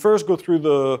system first go through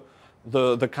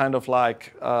the kind of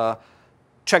like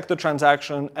check the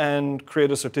transaction and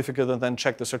create a certificate and then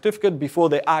check the certificate before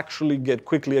they actually get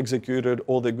quickly executed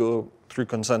or they go through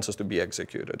consensus to be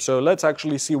executed. So let's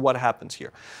actually see what happens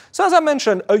here. So as I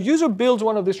mentioned, a user builds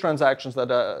one of these transactions that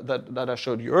I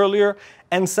showed you earlier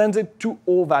and sends it to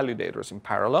all validators in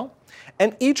parallel.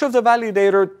 And each of the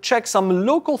validator checks some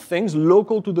local things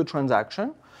local to the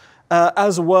transaction,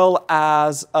 as well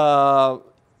as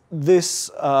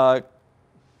this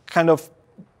kind of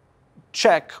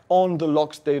check on the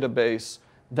logs database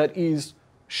that is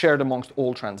shared amongst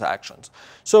all transactions.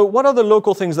 So what are the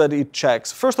local things that it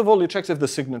checks? First of all, it checks if the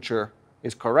signature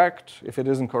is correct. If it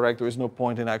isn't correct, there is no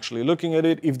point in actually looking at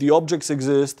it. If the objects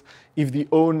exist, if the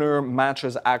owner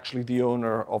matches actually the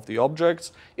owner of the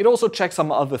objects. It also checks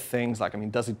some other things, like, I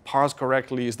mean, does it parse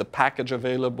correctly? Is the package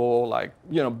available? Like,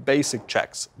 you know, basic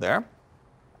checks there.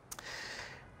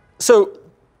 So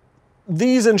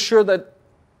these ensure that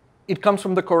it comes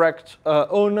from the correct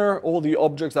owner. All the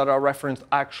objects that are referenced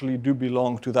actually do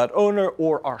belong to that owner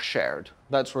or are shared.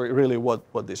 That's really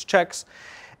what this checks.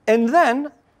 And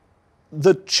then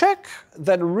the check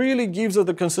that really gives us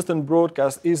the consistent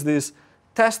broadcast is this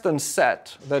test and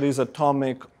set that is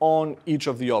atomic on each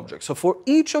of the objects. So for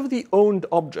each of the owned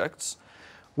objects,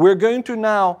 we're going to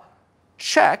now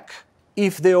check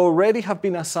if they already have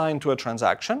been assigned to a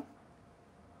transaction,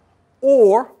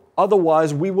 or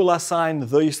otherwise we will assign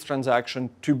this transaction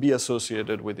to be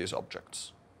associated with these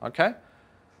objects. Okay?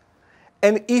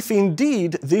 And if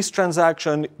indeed this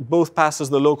transaction both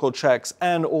passes the local checks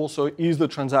and also is the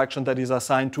transaction that is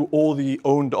assigned to all the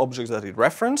owned objects that it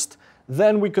referenced,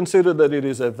 then we consider that it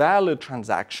is a valid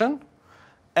transaction,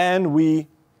 and we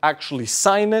actually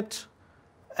sign it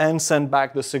and send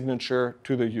back the signature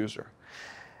to the user.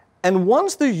 And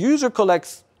once the user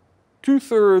collects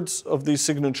 2/3 of these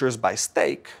signatures by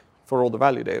stake for all the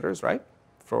validators, right?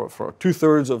 For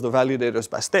 2/3 of the validators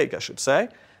by stake, I should say,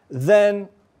 then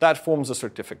that forms a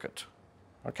certificate,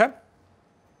 okay?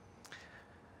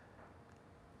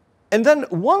 And then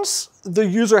once the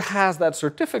user has that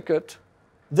certificate,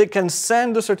 they can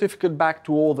send the certificate back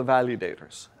to all the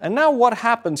validators. And now what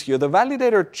happens here? The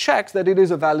validator checks that it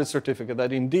is a valid certificate,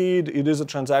 that indeed it is a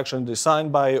transaction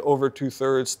designed by over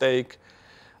 2/3 stake.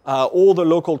 All the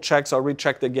local checks are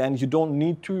rechecked again. You don't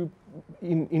need to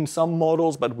in some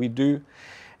models, but we do.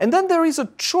 And then there is a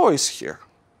choice here.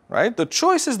 Right? The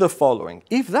choice is the following.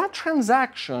 If that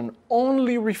transaction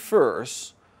only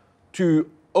refers to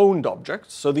owned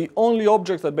objects, so the only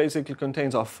objects that basically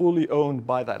contains are fully owned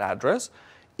by that address,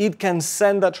 it can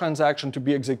send that transaction to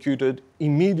be executed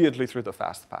immediately through the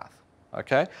fast path.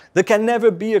 Okay? There can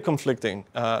never be a conflicting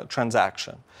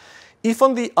transaction. If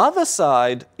on the other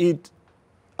side, it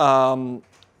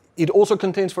also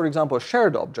contains, for example, a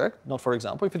shared object, not for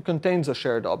example, if it contains a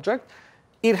shared object,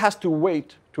 it has to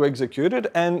wait to execute it,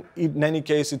 and in any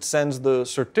case, it sends the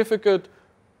certificate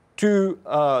to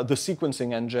the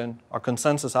sequencing engine, our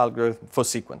consensus algorithm for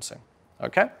sequencing,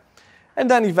 okay? And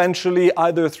then eventually,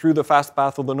 either through the fast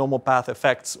path or the normal path,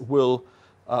 effects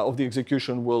of the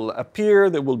execution will appear,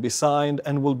 they will be signed,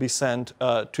 and will be sent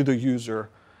to the user.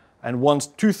 And once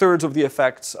 2/3 of the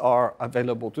effects are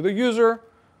available to the user,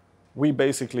 we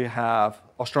basically have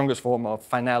our strongest form of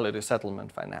finality,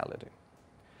 settlement finality.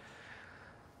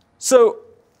 So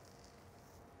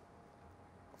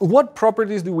what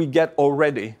properties do we get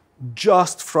already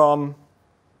just from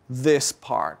this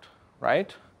part,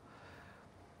 right?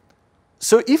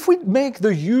 So if we make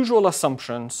the usual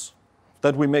assumptions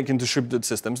that we make in distributed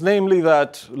systems, namely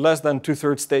that less than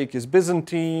 2/3 stake is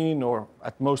Byzantine, or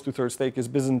at most 2/3 stake is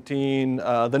Byzantine,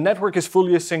 the network is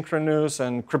fully asynchronous,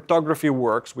 and cryptography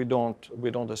works, we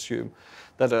don't assume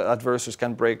that adversaries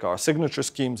can break our signature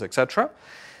schemes, etc.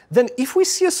 Then if we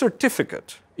see a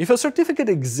certificate, if a certificate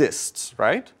exists,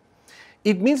 right,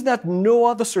 it means that no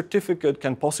other certificate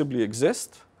can possibly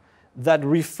exist that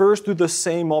refers to the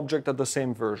same object at the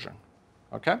same version,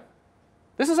 okay?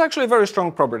 This is actually a very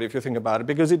strong property if you think about it,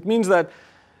 because it means that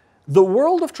The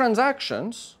world of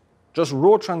transactions, just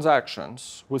raw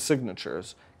transactions with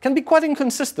signatures, can be quite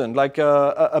inconsistent. Like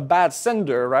a bad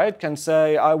sender, right, can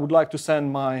say, I would like to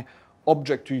send my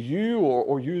object to you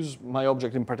or use my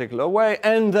object in a particular way,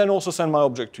 and then also send my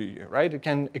object to you, right? It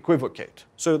can equivocate.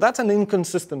 So that's an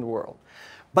inconsistent world.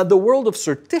 But the world of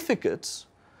certificates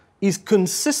is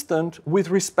consistent with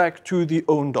respect to the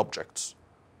owned objects,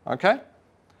 okay?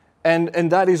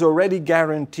 And that is already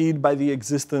guaranteed by the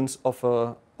existence of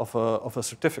a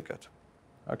certificate,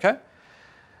 okay?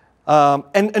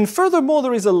 And furthermore,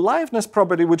 there is a liveness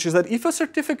property, which is that if a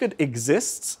certificate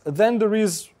exists, then there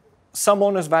is some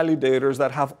honest validators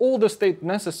that have all the state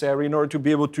necessary in order to be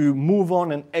able to move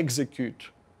on and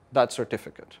execute that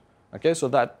certificate. Okay, so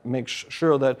that makes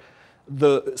sure that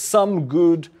some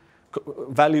good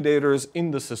validators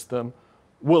in the system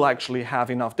will actually have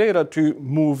enough data to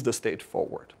move the state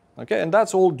forward. Okay, and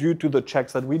that's all due to the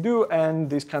checks that we do and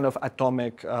this kind of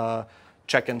atomic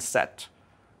check and set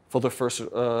for the first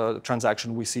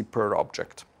transaction we see per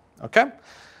object. Okay,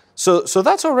 so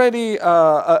that's already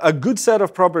a good set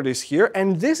of properties here,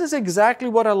 and this is exactly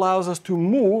what allows us to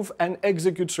move and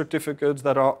execute certificates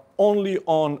that are only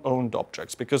on owned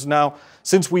objects. Because now,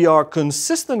 since we are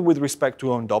consistent with respect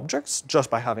to owned objects,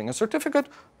 just by having a certificate,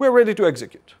 we're ready to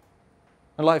execute.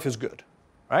 And life is good,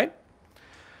 right?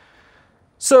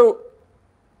 So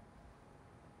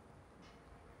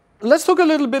let's talk a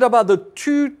little bit about the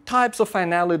two types of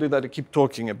finality that I keep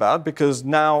talking about, because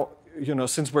now,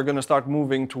 since we're going to start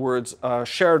moving towards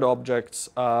shared objects,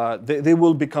 they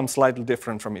will become slightly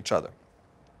different from each other.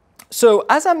 So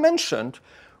as I mentioned,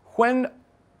 when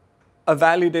a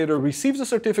validator receives a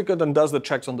certificate and does the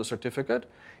checks on the certificate,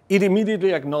 it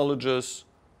immediately acknowledges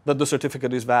that the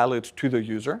certificate is valid to the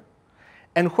user.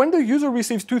 And when the user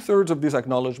receives 2/3 of these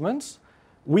acknowledgements,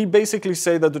 we basically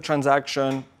say that the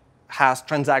transaction has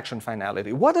transaction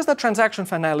finality. What does that transaction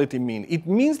finality mean? It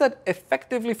means that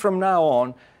effectively from now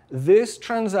on, this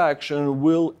transaction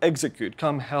will execute.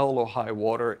 Come hell or high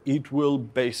water, it will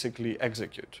basically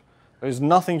execute. There's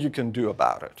nothing you can do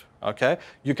about it, okay?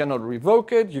 You cannot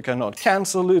revoke it, you cannot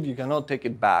cancel it, you cannot take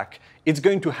it back. It's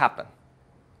going to happen,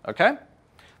 okay?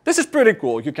 This is pretty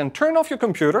cool. You can turn off your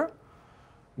computer,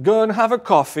 go and have a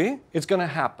coffee, it's going to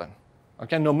happen,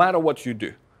 okay? No matter what you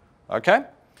do, okay?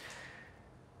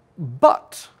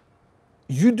 But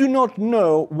you do not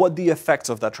know what the effects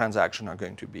of that transaction are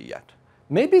going to be yet.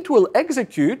 Maybe it will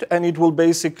execute and it will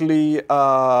basically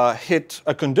hit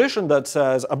a condition that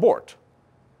says abort,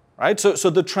 right? So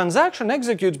the transaction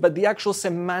executes, but the actual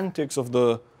semantics of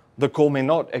the call may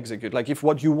not execute. Like if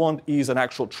what you want is an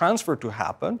actual transfer to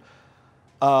happen,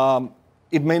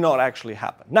 it may not actually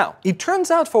happen. Now, it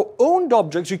turns out for owned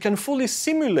objects, you can fully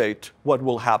simulate what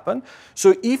will happen.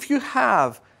 So if you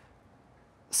have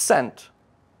sent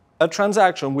a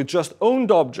transaction with just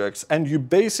owned objects, and you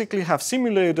basically have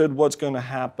simulated what's going to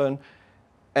happen,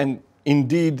 and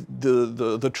indeed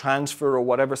the transfer or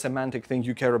whatever semantic thing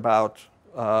you care about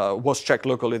was checked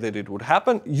locally that it would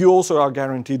happen, you also are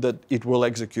guaranteed that it will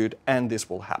execute and this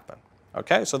will happen.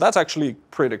 Okay, so that's actually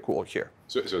pretty cool here.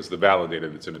 So it's the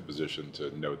validator that's in a position to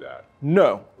know that?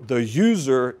 No, the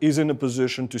user is in a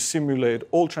position to simulate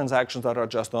all transactions that are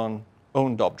just on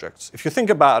owned objects. If you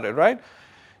think about it, right?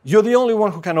 You're the only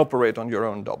one who can operate on your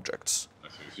owned objects.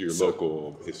 So your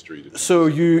local history. So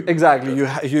you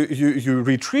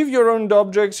retrieve your owned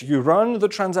objects, you run the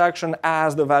transaction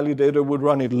as the validator would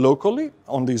run it locally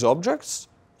on these objects.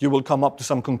 You will come up to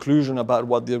some conclusion about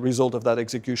what the result of that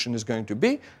execution is going to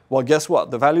be. Well, guess what?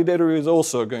 The validator is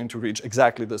also going to reach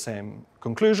exactly the same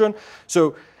conclusion.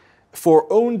 So for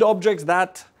owned objects,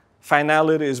 that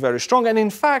finality is very strong. And in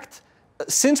fact,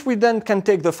 since we then can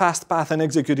take the fast path and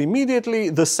execute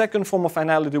immediately, the second form of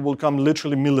finality will come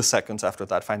literally milliseconds after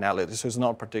that finality. So it's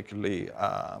not particularly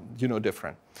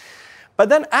different. But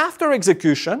then after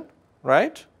execution,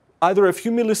 right, either a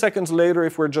few milliseconds later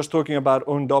if we're just talking about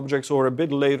owned objects, or a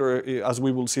bit later as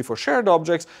we will see for shared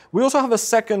objects, we also have a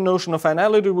second notion of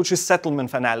finality, which is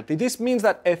settlement finality. This means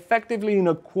that effectively in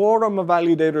a quorum of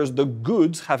validators, the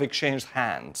goods have exchanged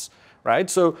hands, right?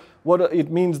 So what it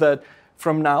means that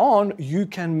from now on, you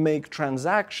can make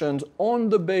transactions on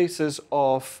the basis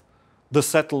of the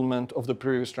settlement of the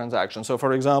previous transaction. So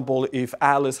for example, if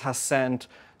Alice has sent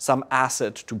some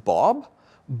asset to Bob,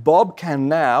 Bob can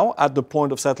now, at the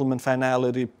point of settlement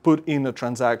finality, put in a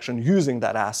transaction using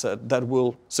that asset that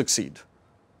will succeed.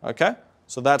 Okay?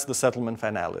 So that's the settlement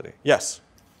finality. Yes?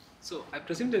 So I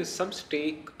presume there is some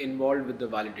stake involved with the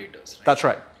validators, right? That's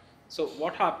right. So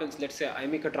what happens, let's say I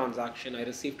make a transaction, I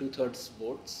receive 2/3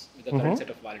 votes with the current set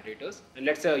of validators, and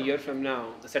let's say a year from now,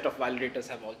 the set of validators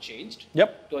have all changed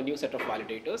to a new set of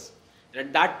validators. And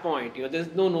at that point,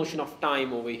 there's no notion of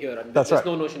time over here, and That's there's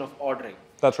right. no notion of ordering.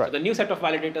 That's right. So the new set of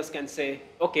validators can say,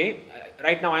 okay,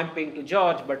 right now I'm paying to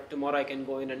George, but tomorrow I can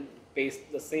go in and pay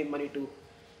the same money to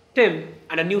Tim,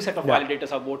 and a new set of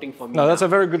validators are voting for me. No, that's a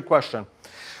very good question.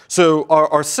 So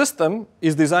our system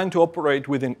is designed to operate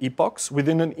within epochs.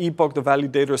 Within an epoch, the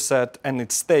validator set and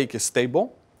its stake is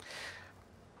stable.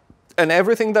 And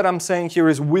everything that I'm saying here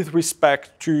is with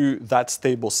respect to that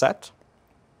stable set.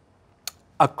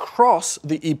 Across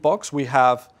the epochs, we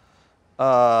have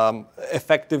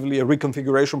effectively a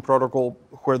reconfiguration protocol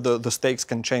where the stakes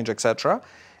can change, etc.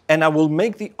 And I will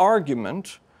make the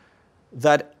argument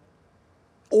that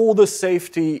all the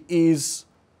safety is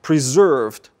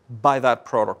preserved by that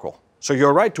protocol. So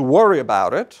you're right to worry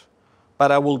about it,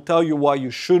 but I will tell you why you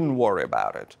shouldn't worry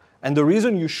about it. And the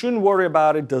reason you shouldn't worry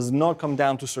about it does not come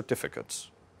down to certificates,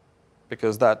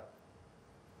 because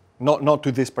not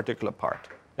to this particular part.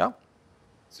 Yeah?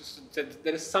 So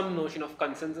there is some notion of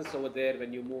consensus over there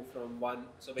when you move from one.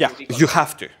 So when Yeah, you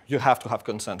have to. You have to have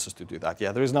consensus to do that.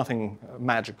 Yeah, there is nothing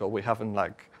magical. We haven't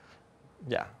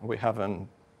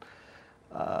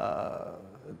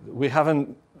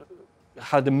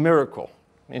had a miracle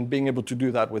in being able to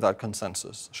do that without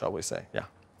consensus, shall we say. Yeah,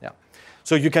 yeah.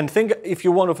 So you can think, if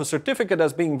you want, of a certificate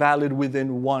as being valid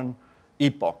within one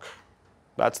epoch.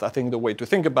 That's, I think, the way to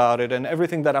think about it. And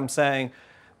everything that I'm saying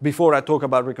before I talk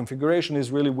about reconfiguration is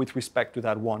really with respect to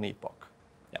that one epoch.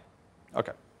 Yeah.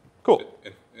 OK. Cool.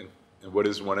 And what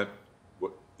is what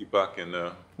epoch in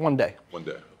 1 day. 1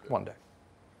 day? Okay. 1 day.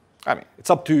 I mean, it's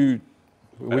up to.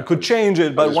 We could change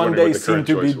it, but 1 day seemed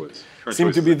to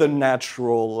be the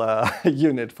natural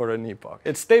unit for an epoch.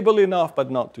 It's stable enough, but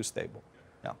not too stable.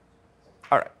 Yeah.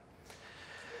 All right.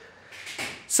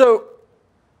 So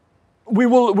we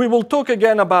will talk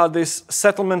again about this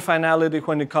settlement finality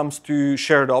when it comes to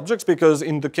shared objects, because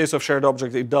in the case of shared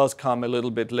objects, it does come a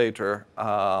little bit later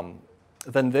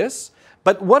than this.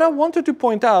 But what I wanted to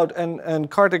point out, and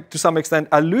Kartik to some extent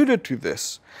alluded to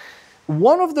this,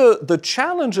 one of the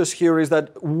challenges here is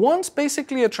that once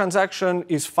basically a transaction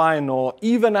is final,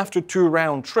 even after 2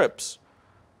 round trips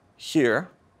here,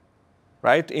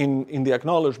 right, in the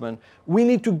acknowledgement, we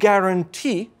need to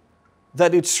guarantee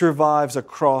that it survives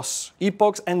across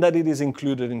epochs and that it is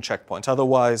included in checkpoints.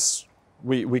 Otherwise,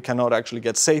 we cannot actually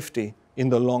get safety in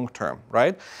the long term,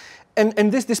 right?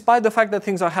 And this despite the fact that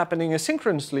things are happening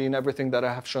asynchronously in everything that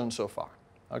I have shown so far.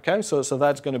 Okay, so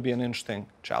that's going to be an interesting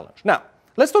challenge. Now,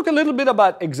 let's talk a little bit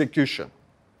about execution.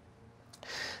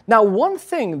 Now, one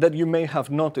thing that you may have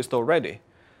noticed already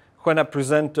when I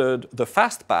presented the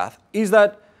fast path is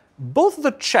that both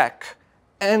the check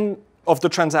of the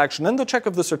transaction and the check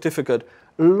of the certificate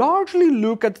largely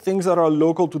look at things that are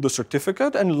local to the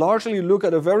certificate and largely look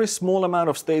at a very small amount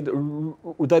of state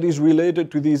that is related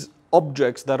to these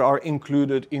objects that are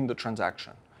included in the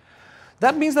transaction.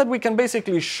 That means that we can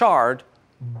basically shard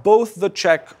both the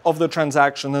check of the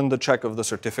transaction and the check of the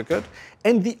certificate.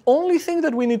 And the only thing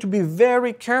that we need to be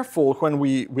very careful when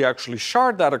we actually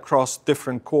shard that across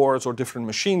different cores or different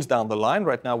machines down the line,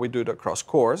 right now we do it across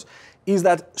cores, is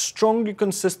that strongly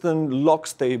consistent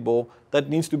locks table that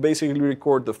needs to basically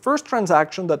record the first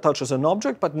transaction that touches an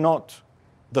object, but not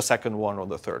the second one or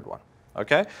the third one.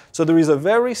 Okay? So there is a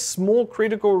very small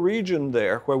critical region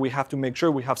there where we have to make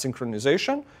sure we have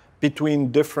synchronization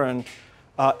between different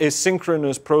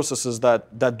asynchronous processes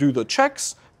that do the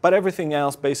checks, but everything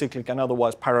else basically can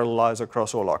otherwise parallelize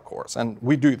across all our cores, and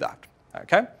we do that.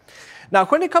 Okay? Now,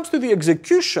 when it comes to the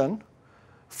execution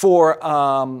for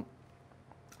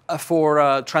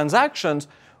transactions,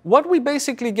 what we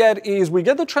basically get is we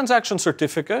get the transaction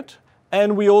certificate,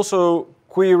 and we also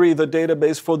query the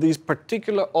database for these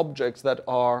particular objects that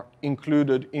are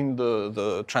included in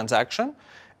the transaction,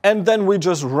 and then we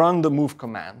just run the move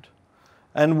command.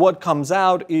 And what comes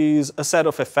out is a set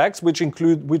of effects, which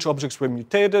include which objects were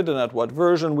mutated and at what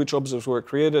version, which objects were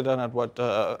created and at what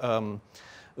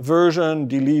version,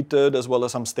 deleted, as well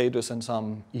as some status and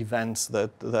some events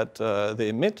that they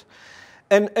emit.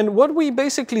 And what we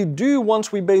basically do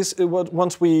once we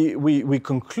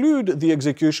conclude the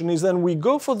execution is then we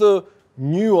go for the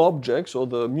new objects or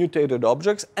the mutated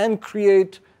objects and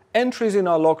create entries in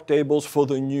our lock tables for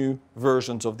the new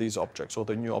versions of these objects or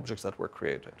the new objects that were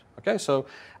created. Okay, so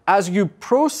as you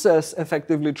process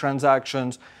effectively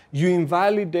transactions, you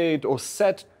invalidate or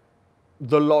set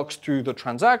the locks to the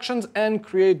transactions and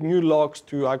create new locks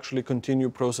to actually continue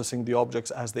processing the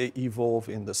objects as they evolve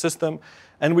in the system.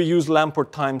 And we use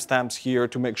Lamport timestamps here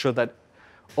to make sure that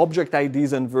object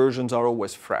IDs and versions are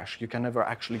always fresh. You can never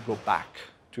actually go back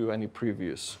to any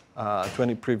previous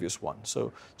one.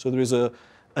 So there is a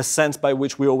a sense by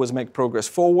which we always make progress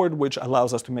forward, which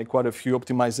allows us to make quite a few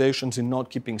optimizations in not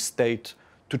keeping state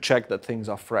to check that things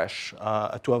are fresh,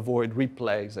 to avoid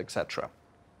replays, etc.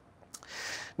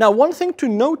 Now, one thing to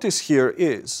notice here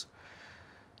is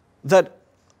that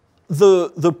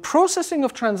the processing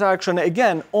of transaction,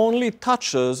 again, only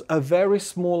touches a very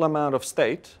small amount of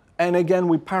state. And again,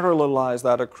 we parallelize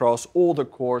that across all the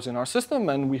cores in our system,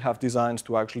 and we have designs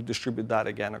to actually distribute that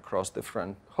again across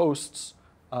different hosts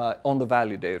on the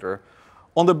validator.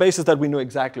 On the basis that we know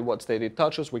exactly what state it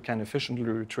touches, we can efficiently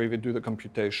retrieve it, do the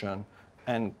computation,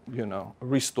 and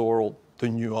restore all the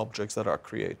new objects that are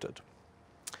created.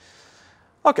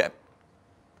 OK.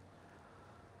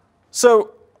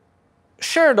 So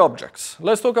shared objects.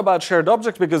 Let's talk about shared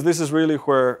objects, because this is really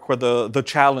where the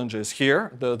challenge is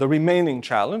here, the remaining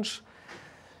challenge.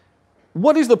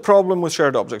 What is the problem with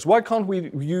shared objects? Why can't we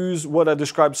use what I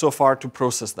described so far to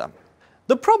process them?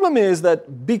 The problem is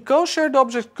that because shared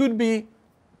objects could be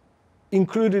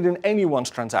included in anyone's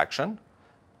transaction,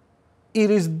 it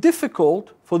is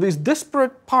difficult for these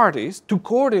disparate parties to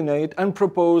coordinate and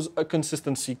propose a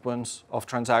consistent sequence of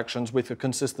transactions with a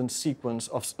consistent sequence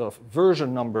of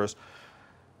version numbers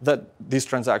that these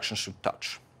transactions should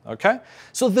touch. Okay?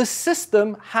 So the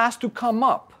system has to come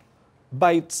up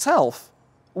by itself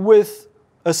with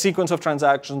a sequence of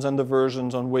transactions and the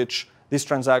versions on which these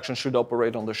transactions should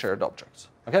operate on the shared objects.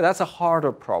 Okay? That's a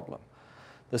harder problem.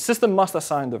 The system must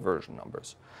assign the version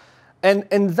numbers. And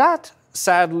that,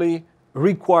 sadly,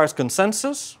 requires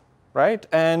consensus, right?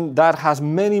 And that has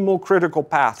many more critical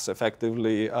paths,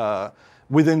 effectively,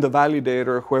 within the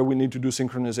validator where we need to do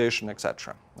synchronization, et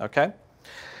cetera. Okay?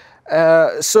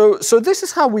 So this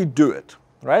is how we do it,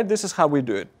 right? This is how we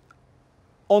do it.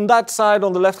 On that side,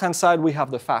 on the left-hand side, we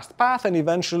have the fast path, and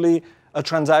eventually a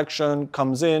transaction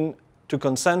comes in to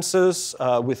consensus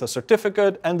with a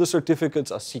certificate, and the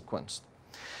certificates are sequenced.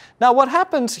 Now, what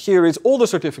happens here is all the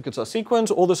certificates are sequenced,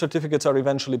 all the certificates are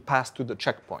eventually passed to the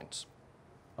checkpoints.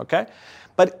 Okay?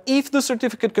 But if the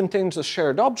certificate contains a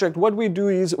shared object, what we do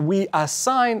is we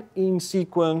assign in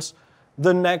sequence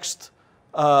the next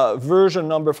version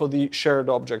number for the shared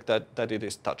object that it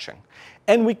is touching.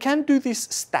 And we can do this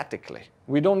statically.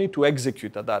 We don't need to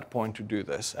execute at that point to do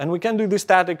this. And we can do this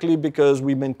statically because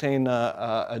we maintain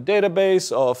a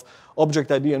database of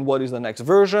object ID and what is the next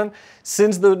version.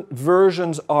 Since the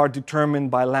versions are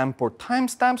determined by Lamport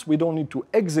timestamps, we don't need to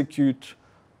execute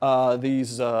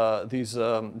these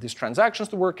transactions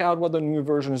to work out what the new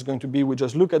version is going to be. We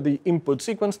just look at the input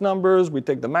sequence numbers. We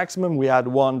take the maximum. We add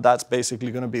 1. That's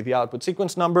basically going to be the output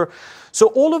sequence number. So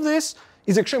all of this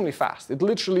is extremely fast. It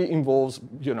literally involves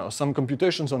some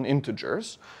computations on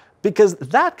integers, because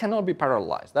that cannot be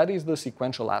parallelized. That is the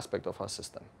sequential aspect of our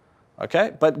system.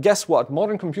 Okay? But guess what?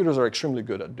 Modern computers are extremely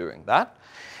good at doing that.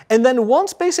 And then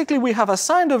once basically we have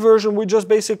assigned a version, we just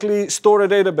basically store a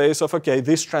database of, OK,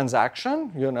 this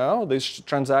transaction, this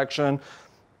transaction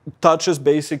touches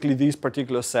basically these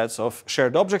particular sets of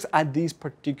shared objects at these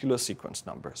particular sequence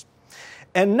numbers.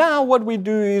 And now what we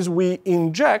do is we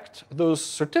inject those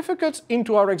certificates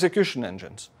into our execution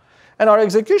engines. And our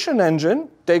execution engine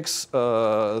takes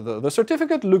the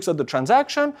certificate, looks at the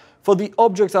transaction. For the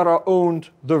objects that are owned,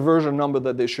 the version number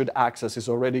that they should access is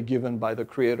already given by the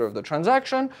creator of the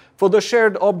transaction. For the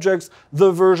shared objects,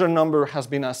 the version number has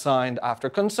been assigned after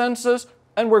consensus,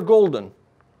 and we're golden.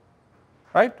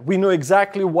 Right? We know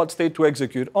exactly what state to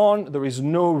execute on. There is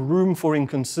no room for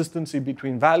inconsistency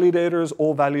between validators.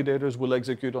 All validators will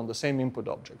execute on the same input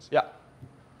objects. Yeah?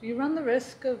 Do you run the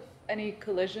risk of any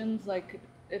collisions? Like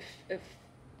if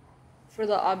for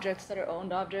the objects that are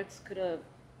owned objects, could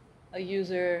a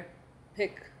user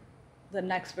pick the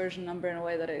next version number in a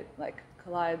way that it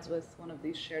collides with one of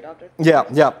these shared objects?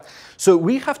 Yeah. So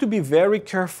we have to be very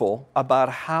careful about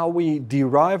how we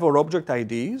derive our object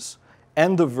IDs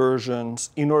and the versions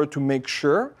in order to make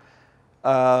sure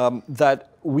that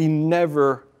we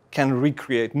never can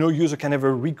recreate, no user can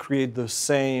ever recreate the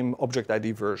same object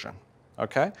ID version.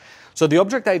 Okay? So the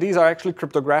object IDs are actually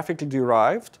cryptographically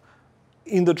derived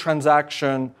in the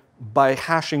transaction by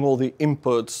hashing all the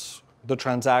inputs, the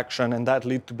transaction, and that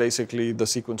leads to basically the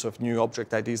sequence of new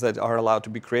object IDs that are allowed to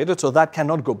be created. So that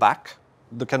cannot go back.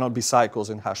 There cannot be cycles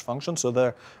in hash functions, so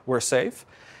there we're safe.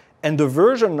 And the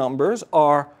version numbers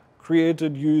are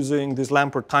created using these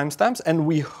Lamport timestamps, and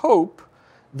we hope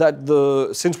that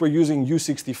since we're using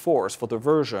U64s for the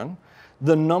version,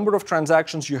 the number of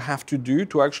transactions you have to do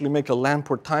to actually make a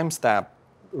Lamport timestamp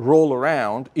roll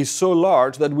around is so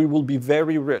large that we will be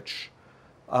very rich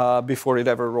before it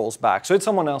ever rolls back. So it's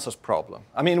someone else's problem.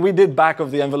 I mean, we did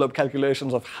back-of-the-envelope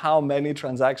calculations of how many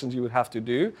transactions you would have to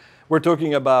do. We're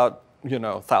talking about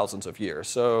thousands of years.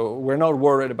 So we're not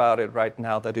worried about it right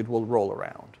now that it will roll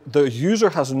around. The user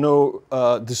has no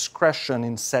discretion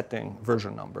in setting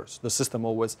version numbers. The system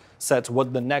always sets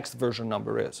what the next version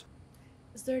number is.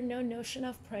 Is there no notion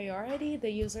of priority?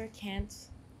 The user can't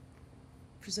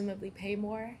presumably pay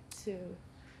more to...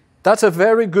 That's a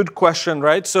very good question,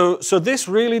 right? So this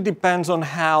really depends on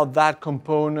how that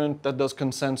component that does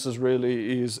consensus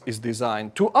really is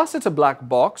designed. To us, it's a black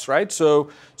box, right?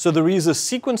 So there is a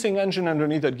sequencing engine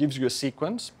underneath that gives you a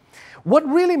sequence. What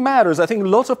really matters, I think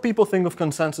lots of people think of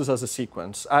consensus as a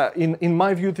sequence. In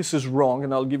my view, this is wrong,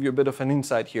 and I'll give you a bit of an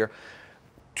insight here.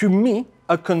 To me,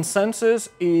 a consensus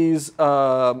is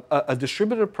a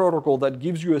distributed protocol that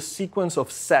gives you a sequence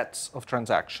of sets of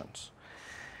transactions.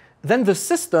 Then the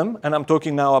system, and I'm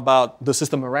talking now about the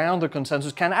system around the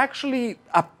consensus, can actually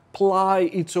apply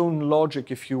its own logic,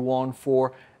 if you want,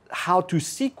 for how to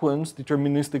sequence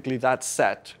deterministically that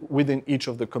set within each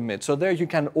of the commits. So there you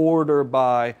can order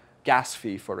by gas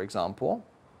fee, for example,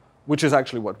 which is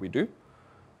actually what we do,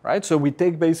 right? So we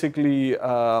take basically,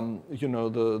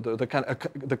 the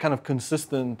kind of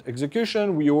consistent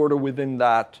execution. We order within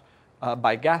that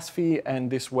by gas fee, and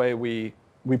this way we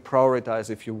prioritize,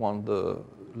 if you want, the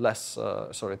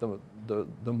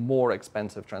more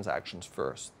expensive transactions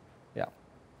first. Yeah.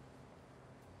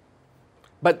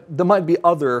 But there might be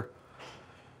other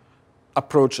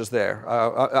approaches there.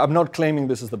 I'm not claiming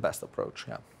this is the best approach.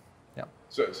 Yeah. Yeah.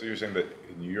 So you're saying that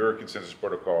in your consensus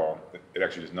protocol, it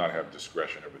actually does not have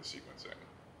discretion over the sequencing.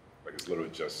 Like it's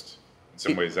literally just, in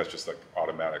some ways, that's just like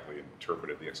automatically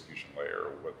interpreted the execution layer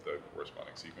or what the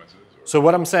corresponding sequence is? Or? So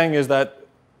what I'm saying is that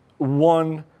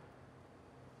one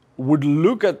would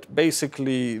look at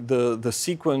basically the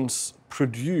sequence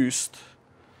produced.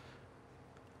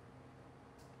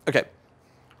 Okay,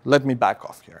 let me back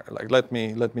off here. Let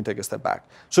me take a step back.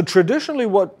 So traditionally,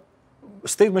 what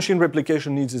state machine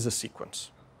replication needs is a sequence.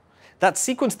 That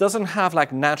sequence doesn't have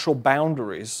like natural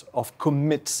boundaries of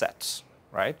commit sets,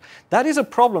 right? That is a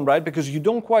problem, right? Because you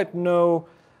don't quite know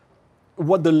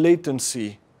what the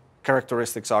latency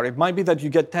characteristics are. It might be that you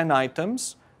get 10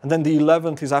 items, and then the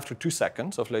 11th is after 2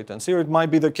 seconds of latency, or it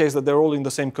might be the case that they're all in the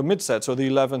same commit set, so the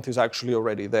 11th is actually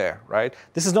already there, right?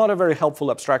 This is not a very helpful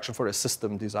abstraction for a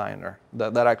system designer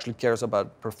that actually cares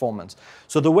about performance.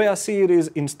 So the way I see it is,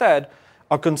 instead,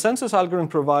 our consensus algorithm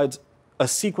provides a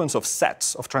sequence of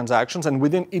sets of transactions, and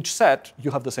within each set,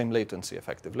 you have the same latency,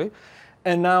 effectively.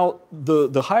 And now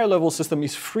the higher level system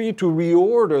is free to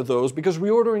reorder those, because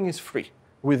reordering is free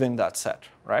within that set,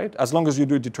 right? As long as you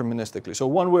do it deterministically. So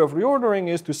one way of reordering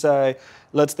is to say,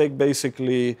 let's take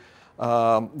basically,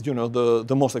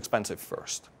 the most expensive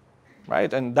first,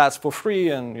 right? And that's for free,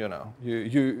 and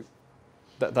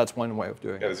that's one way of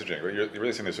doing it. Yeah, that's interesting. You're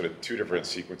really saying there's sort of two different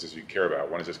sequences you care about.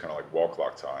 One is just kind of like wall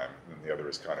clock time, and the other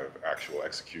is kind of actual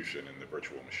execution in the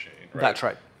virtual machine, right? That's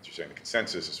right. So you're saying the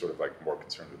consensus is sort of like more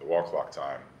concerned with the wall clock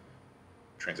time.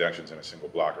 Transactions in a single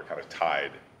block are kind of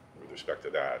tied with respect to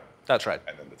that. That's right.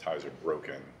 And then the ties are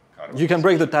broken. Kind of you can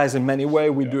break the ties in many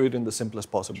ways. We do it in the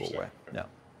simplest possible way. Okay. Yeah.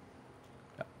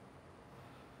 Yeah.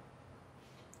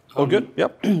 All good?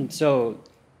 Yep. So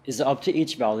is it up to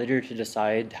each validator to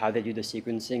decide how they do the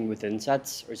sequencing within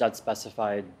sets, or is that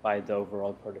specified by the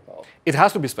overall protocol? It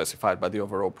has to be specified by the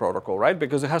overall protocol, right?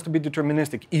 Because it has to be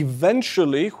deterministic.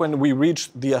 Eventually, when we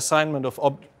reach the assignment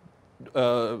of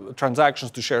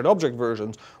transactions to shared object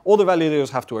versions, all the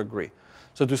validators have to agree.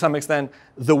 So to some extent,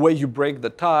 the way you break the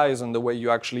ties and the way you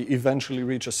actually eventually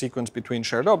reach a sequence between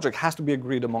shared objects has to be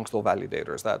agreed amongst all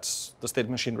validators. That's the state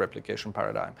machine replication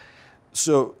paradigm.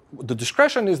 So the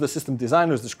discretion is the system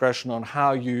designer's discretion on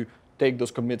how you take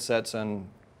those commit sets and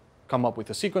come up with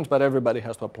a sequence, but everybody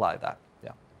has to apply that.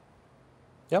 Yeah.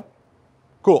 Yep.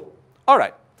 Cool. All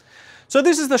right. So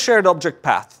this is the shared object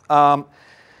path.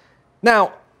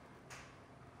 Now,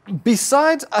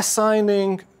 besides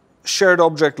assigning shared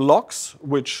object locks,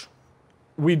 which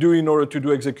we do in order to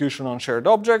do execution on shared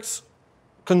objects,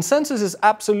 consensus is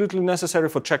absolutely necessary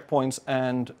for checkpoints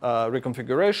and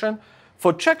reconfiguration.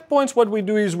 For checkpoints, what we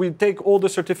do is we take all the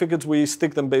certificates, we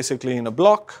stick them basically in a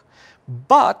block.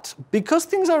 But because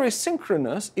things are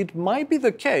asynchronous, it might be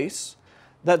the case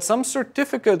that some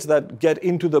certificates that get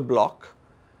into the block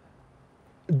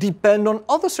depend on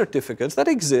other certificates that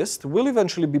exist, will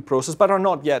eventually be processed, but are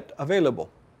not yet available.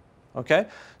 Okay?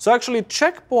 So actually,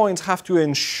 checkpoints have to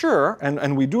ensure,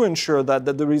 and we do ensure that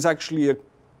there is actually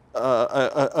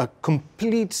a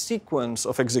complete sequence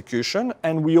of execution,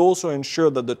 and we also ensure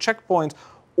that the checkpoints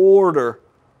order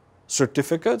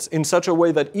certificates in such a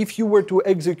way that if you were to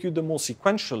execute them all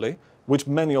sequentially, which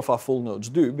many of our full nodes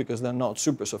do because they're not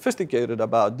super sophisticated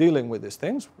about dealing with these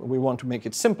things. We want to make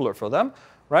it simpler for them,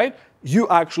 right? You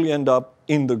actually end up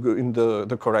in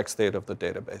the correct state of the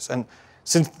database. And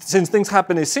since things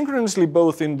happen asynchronously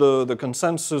both in the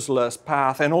consensus-less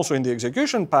path and also in the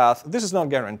execution path, this is not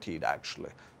guaranteed,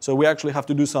 actually. So we actually have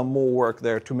to do some more work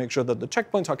there to make sure that the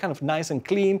checkpoints are kind of nice and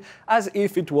clean, as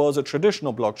if it was a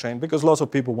traditional blockchain, because lots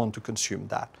of people want to consume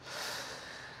that.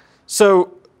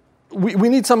 So we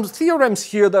need some theorems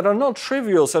here that are not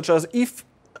trivial, such as if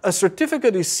a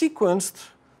certificate is sequenced,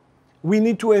 we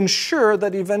need to ensure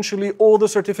that eventually all the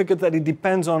certificates that it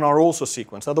depends on are also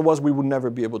sequenced. Otherwise, we would never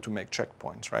be able to make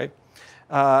checkpoints, right?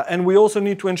 And we also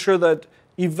need to ensure that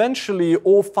eventually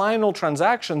all final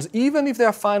transactions, even if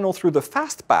they're final through the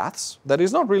fast paths, that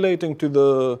is not relating to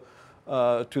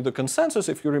the consensus,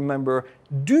 if you remember,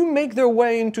 do make their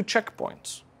way into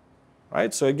checkpoints,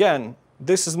 right? So again,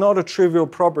 this is not a trivial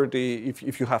property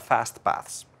if you have fast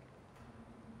paths.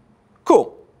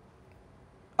 Cool.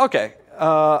 OK.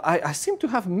 I seem to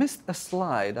have missed a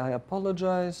slide. I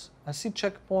apologize. I see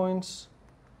checkpoints.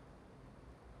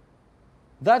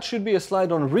 That should be a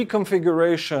slide on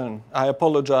reconfiguration. I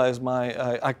apologize.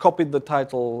 I copied the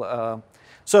title.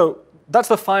 So that's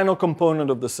the final component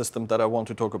of the system that I want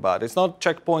to talk about. It's not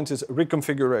checkpoints, it's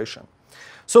reconfiguration.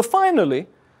 So finally,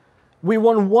 we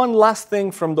want one last thing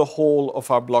from the whole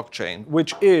of our blockchain,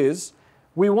 which is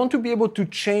we want to be able to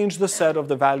change the set of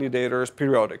the validators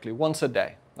periodically, once a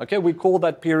day. Okay, we call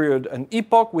that period an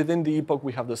epoch. Within the epoch,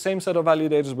 we have the same set of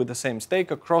validators with the same stake.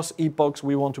 Across epochs,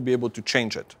 we want to be able to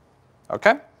change it.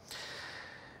 Okay?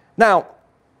 Now,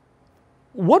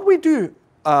 what we do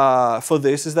for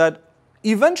this is that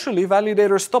eventually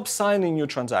validators stop signing new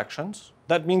transactions.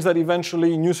 That means that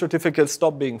eventually new certificates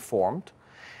stop being formed.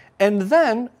 And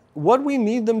then what we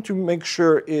need them to make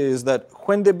sure is that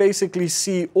when they basically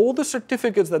see all the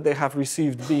certificates that they have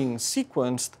received being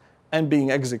sequenced and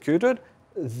being executed,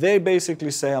 they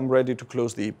basically say, I'm ready to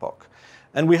close the epoch.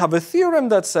 And we have a theorem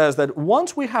that says that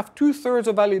once we have 2/3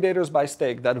 of validators by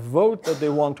stake that vote that they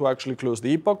want to actually close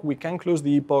the epoch, we can close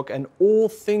the epoch, and all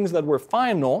things that were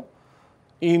final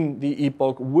in the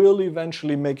epoch will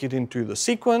eventually make it into the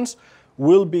sequence,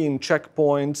 will be in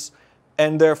checkpoints,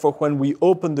 and therefore when we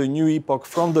open the new epoch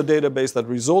from the database that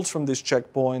results from these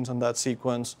checkpoints and that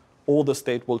sequence, all the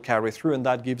state will carry through, and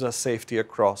that gives us safety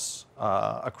across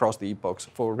the epochs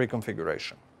for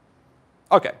reconfiguration.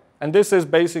 OK, and this is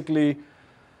basically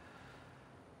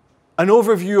an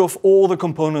overview of all the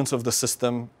components of the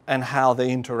system and how they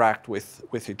interact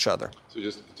with each other. So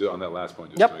just on that last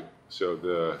point, so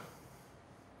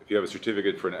if you have a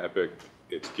certificate for an epoch,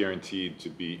 it's guaranteed to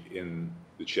be in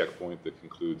the checkpoint that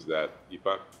concludes that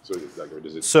epoch? So or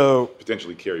does it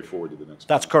potentially carry forward to the next one?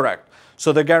 That's correct.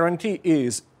 So the guarantee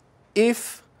is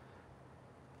if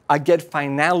I get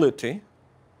finality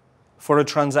for a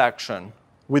transaction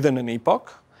within an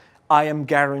epoch, I am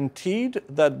guaranteed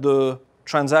that the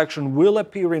transaction will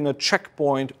appear in a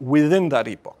checkpoint within that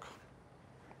epoch.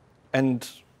 And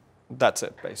that's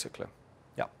it, basically.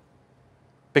 Yeah.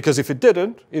 Because if it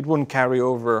didn't, it wouldn't carry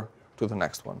over to the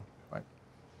next one, right?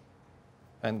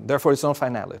 And therefore, it's not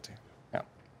finality. Yeah.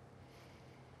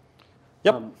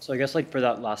 Yep. So I guess like for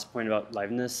that last point about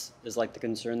liveness is like the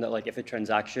concern that like if a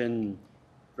transaction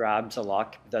grabs a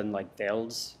lock, then like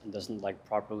fails and doesn't like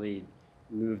properly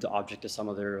move the object to some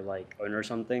other like owner or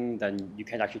something, then you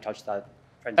can't actually touch that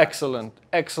transaction.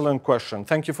 Excellent question.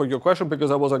 Thank you for your question,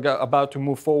 because I was about to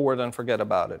move forward and forget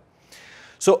about it.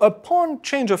 So upon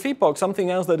change of epoch,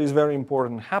 something else that is very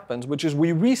important happens, which is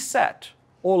we reset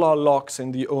all our locks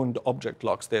in the owned object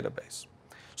locks database.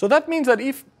 So that means that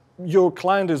if your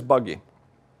client is buggy,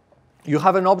 you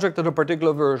have an object at a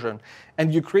particular version,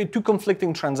 and you create two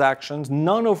conflicting transactions,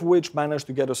 none of which manage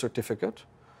to get a certificate,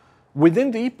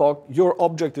 within the epoch, your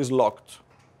object is locked,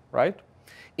 right?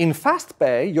 In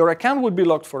FastPay, your account would be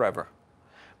locked forever.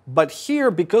 But here,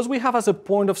 because we have as a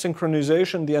point of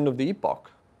synchronization the end of the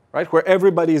epoch, right, where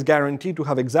everybody is guaranteed to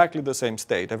have exactly the same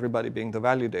state, everybody being the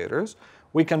validators,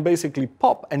 we can basically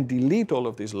pop and delete all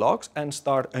of these locks and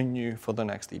start anew for the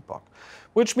next epoch.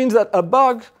 Which means that a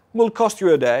bug will cost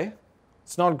you a day.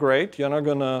 It's not great. You're not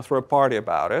going to throw a party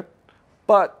about it.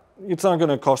 But it's not going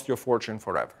to cost you a fortune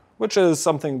forever, which is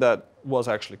something that was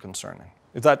actually concerning.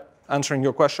 Is that answering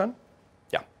your question?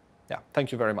 Yeah,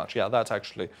 thank you very much. Yeah, that's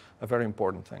actually a very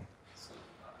important thing. So,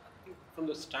 from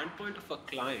the standpoint of a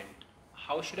client,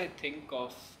 how should I think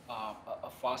of a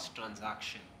fast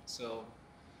transaction? So,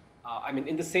 I mean,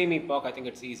 in the same epoch, I think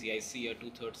it's easy. I see a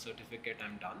 2/3 certificate,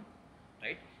 I'm done,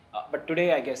 right? But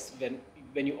today, I guess,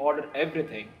 when you order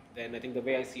everything, then I think the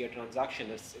way I see a transaction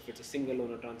is if it's a single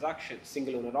owner transaction,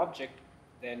 single owner object,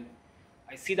 then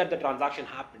I see that the transaction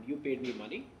happened, you paid me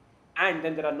money, and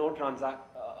then there are no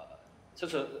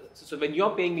so when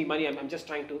you're paying me money, I'm just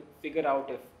trying to figure out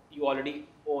if you already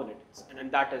own it,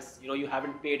 and that is, you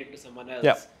haven't paid it to someone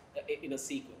else in a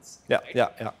sequence. Yeah, right?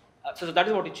 yeah. So that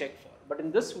is what you check for. But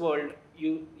in this world,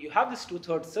 you have this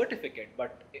 2/3 certificate,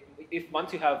 but if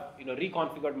once you have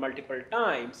reconfigured multiple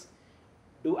times,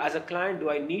 as a client, do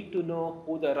I need to know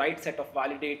who the right set of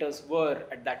validators were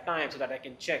at that time so that I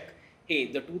can check,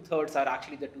 hey, the 2/3 are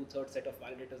actually the 2/3 set of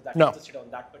validators that existed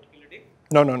on that particular day?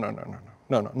 No,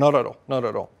 not at all, not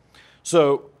at all.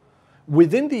 So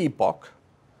within the epoch,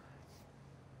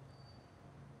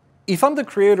 if I'm the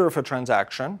creator of a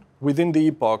transaction within the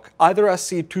epoch, either I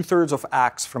see 2/3 of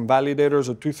acts from validators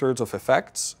or 2/3 of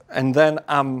effects, and then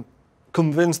I'm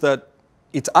convinced that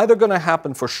it's either going to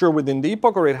happen for sure within the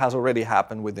epoch or it has already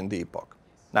happened within the epoch.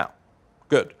 Now,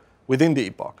 good, within the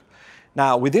epoch.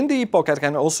 Now, within the epoch, I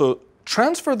can also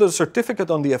transfer the certificate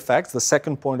on the effects, the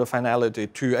second point of finality,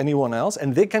 to anyone else,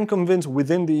 and they can convince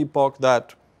within the epoch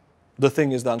that the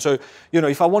thing is done. So,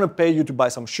 if I want to pay you to buy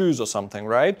some shoes or something,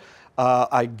 right?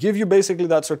 I give you basically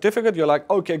that certificate. You're like,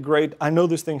 okay, great. I know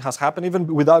this thing has happened even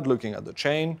without looking at the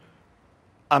chain.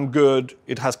 I'm good.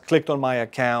 It has clicked on my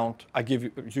account. I give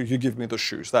you give me the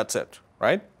shoes. That's it,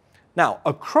 right? Now,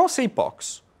 across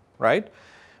epochs, right,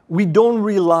 we don't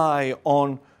rely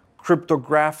on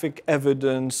cryptographic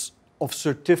evidence of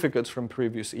certificates from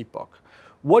previous epoch.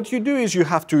 What you do is you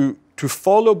have to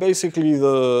follow basically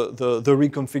the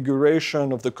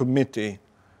reconfiguration of the committee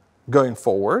going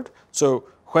forward. So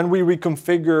when we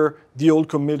reconfigure, the old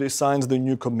committee signs the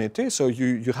new committee. So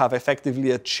you have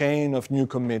effectively a chain of new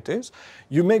committees.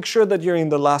 You make sure that you're in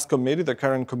the last committee, the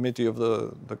current committee of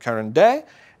the current day.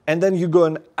 And then you go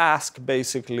and ask,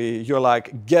 basically, you're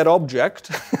like, get object,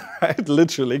 right?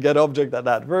 Literally, get object at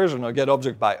that version, or get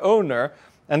object by owner.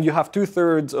 And you have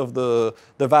 2/3 of the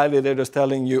validators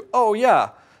telling you, oh, yeah,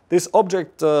 this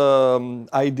object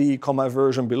ID,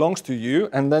 version belongs to you,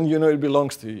 and then it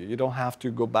belongs to you. You don't have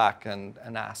to go back and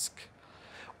ask.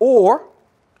 Or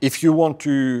if you want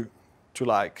to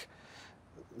like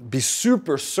be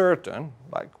super certain,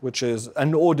 which is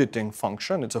an auditing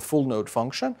function, it's a full node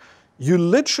function, you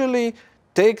literally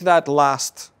take that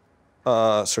last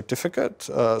certificate,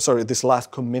 this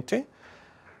last committee,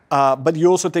 but you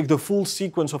also take the full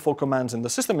sequence of all commands in the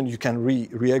system, and you can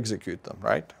re-execute them,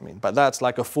 right? But that's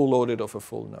like a full audit of a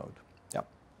full node. Yeah,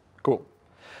 cool.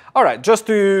 All right, just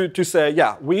to say,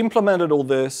 yeah, we implemented all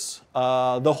this.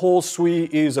 The whole SWI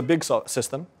is a big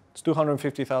system. It's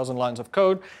 250,000 lines of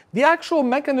code. The actual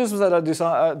mechanisms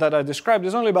that I described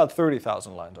is only about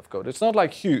 30,000 lines of code. It's not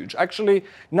like huge. Actually,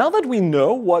 now that we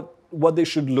know what they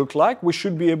should look like, we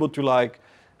should be able to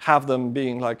have them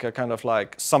being like a kind of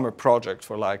like summer project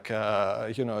for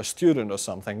a student or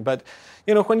something. But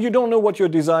when you don't know what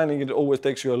you're designing, it always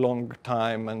takes you a long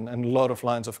time and a lot of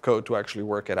lines of code to actually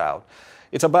work it out.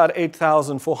 It's about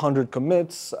 8,400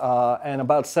 commits, and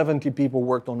about 70 people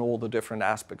worked on all the different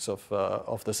aspects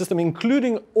of the system,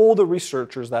 including all the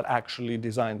researchers that actually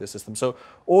designed the system. So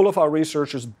all of our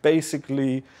researchers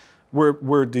basically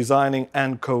were designing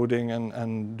and coding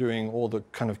and doing all the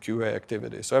kind of QA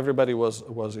activities. So everybody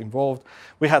was involved.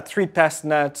 We had 3 test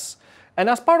nets. And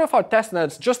as part of our test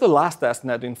nets, just the last test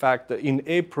net, in fact, in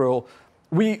April,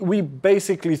 we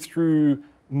basically threw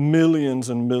millions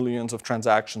and millions of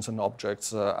transactions and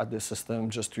objects at this system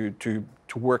just to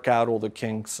work out all the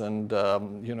kinks and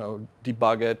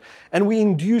debug it. And we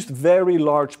induced very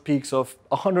large peaks of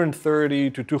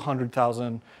 130 to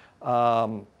 200,000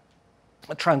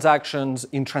 transactions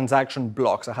in transaction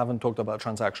blocks. I haven't talked about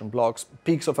transaction blocks.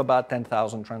 Peaks of about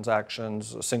 10,000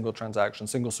 transactions,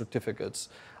 single certificates,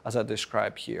 as I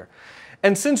described here.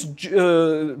 And since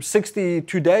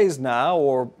 62 days now,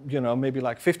 or maybe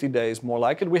like 50 days more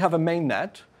like it, we have a main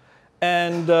net.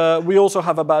 And we also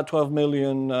have about 12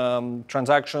 million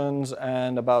transactions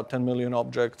and about 10 million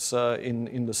objects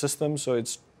in the system. So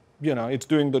it's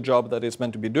doing the job that it's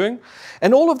meant to be doing.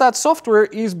 And all of that software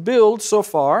is built so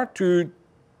far to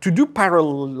do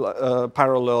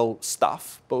parallel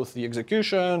stuff, both the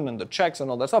execution and the checks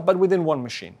and all that stuff, but within one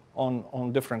machine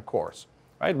on different cores.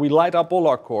 Right? We light up all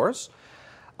our cores.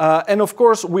 And of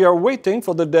course, we are waiting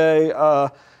for the day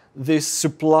this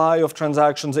supply of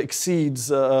transactions exceeds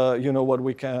what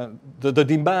we can, the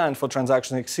demand for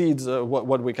transactions exceeds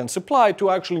what we can supply to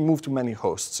actually move to many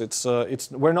hosts.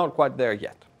 We're not quite there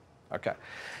yet. Okay.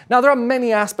 Now, there are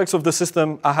many aspects of the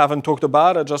system I haven't talked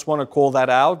about. I just want to call that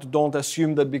out. Don't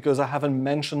assume that because I haven't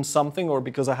mentioned something or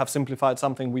because I have simplified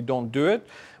something, we don't do it.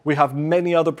 We have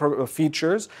many other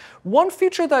features. One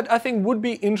feature that I think would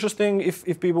be interesting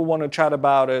if people want to chat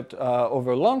about it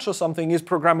over lunch or something is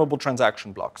programmable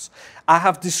transaction blocks. I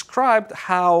have described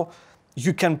how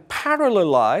you can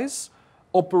parallelize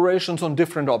operations on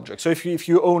different objects. So if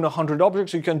you own 100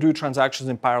 objects, you can do transactions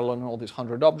in parallel on all these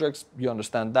 100 objects. You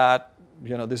understand that.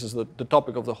 You know, this is the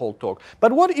topic of the whole talk.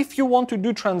 But what if you want to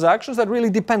do transactions that really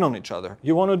depend on each other?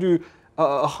 You want to do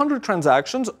 100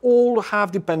 transactions, all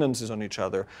have dependencies on each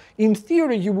other. In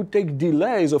theory, you would take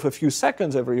delays of a few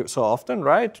seconds every so often,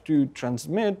 right, to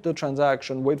transmit the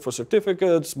transaction, wait for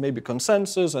certificates, maybe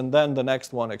consensus, and then the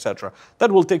next one, etc.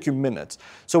 That will take you minutes.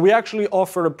 So we actually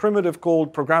offer a primitive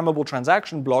called programmable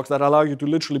transaction blocks that allow you to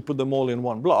literally put them all in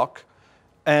one block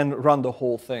and run the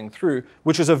whole thing through,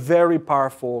 which is a very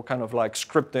powerful kind of like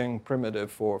scripting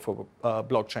primitive for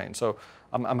blockchain. So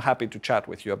I'm happy to chat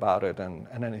with you about it and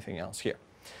anything else here.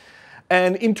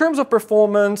 And in terms of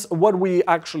performance, what we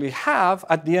actually have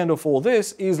at the end of all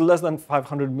this is less than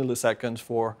 500 milliseconds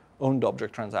for owned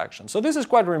object transactions. So this is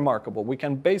quite remarkable. We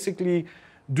can basically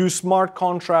do smart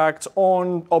contracts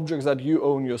on objects that you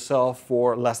own yourself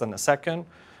for less than a second.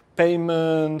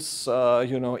 Payments,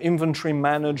 inventory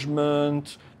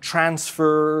management,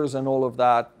 transfers, and all of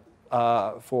that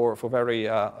for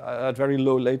at very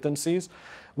low latencies.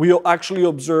 We actually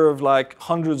observe like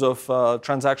hundreds of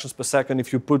transactions per second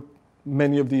if you put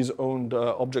many of these owned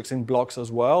objects in blocks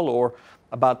as well, or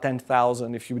about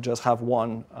 10,000 if you just have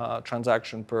one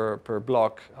transaction per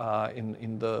block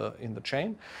in the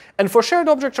chain. And for shared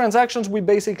object transactions, we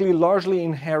basically largely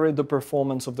inherit the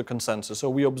performance of the consensus. So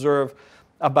we observe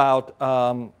about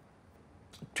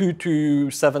 2 to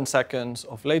 7 seconds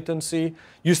of latency.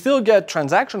 You still get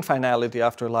transaction finality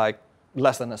after like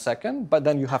less than a second, but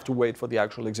then you have to wait for the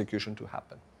actual execution to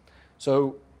happen.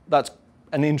 So that's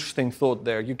an interesting thought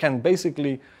there. You can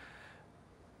basically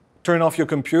turn off your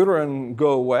computer and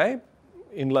go away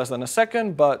in less than a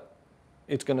second, but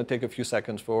it's going to take a few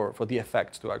seconds for the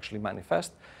effects to actually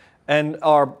manifest. And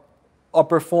our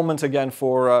performance, again,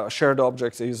 for shared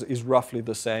objects is roughly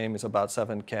the same. It's about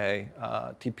 7K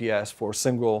TPS for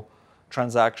single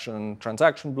transaction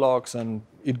blocks, and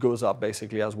it goes up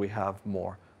basically as we have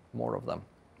more of them.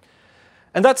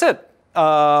 And that's it.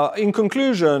 In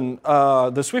conclusion,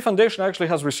 the SWI Foundation actually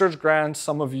has research grants.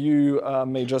 Some of you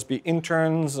may just be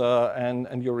interns,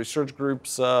 and your research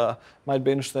groups might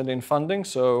be interested in funding.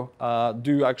 So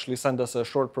do actually send us a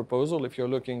short proposal if you're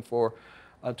looking for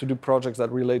to do projects that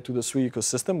relate to the SWI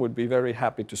ecosystem. We'd be very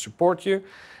happy to support you.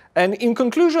 And in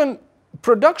conclusion,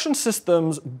 production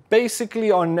systems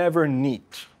basically are never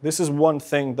neat. This is one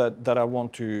thing that I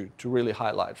want to really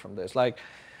highlight from this. Like,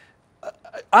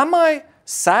 am I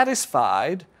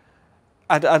satisfied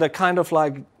at a kind of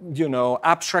like,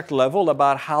 abstract level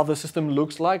about how the system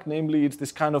looks like? Namely, it's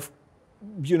this kind of,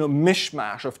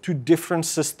 mishmash of two different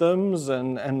systems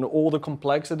and all the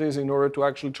complexities in order to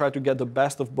actually try to get the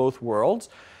best of both worlds?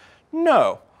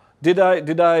 No. Did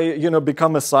I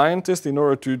become a scientist in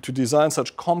order to design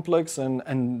such complex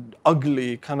and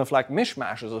ugly kind of like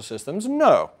mishmashes of systems?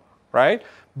 No, right?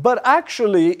 But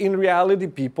actually, in reality,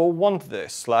 people want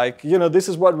this. Like, this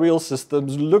is what real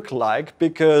systems look like,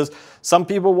 because some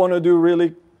people want to do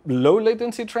really low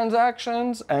latency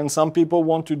transactions, and some people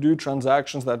want to do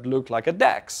transactions that look like a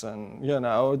DEX, and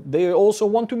they also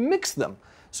want to mix them.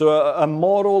 So a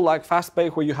model like FastPay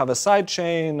where you have a side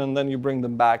chain and then you bring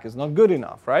them back is not good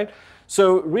enough, right?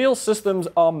 So real systems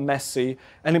are messy,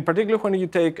 and in particular when you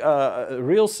take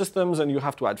real systems and you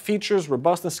have to add features,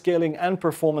 robustness, scaling, and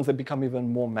performance, they become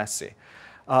even more messy.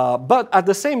 But at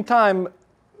the same time,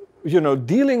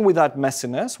 dealing with that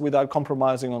messiness without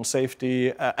compromising on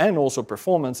safety and also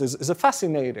performance is a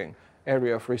fascinating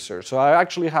area of research. So I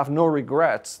actually have no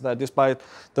regrets that, despite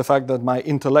the fact that my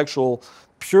intellectual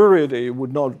purity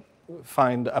would not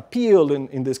find appeal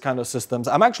in this kind of systems,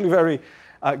 I'm actually very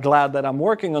glad that I'm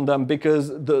working on them, because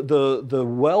the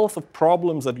wealth of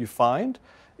problems that you find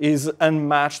is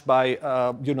unmatched by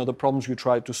the problems you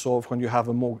try to solve when you have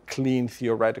a more clean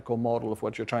theoretical model of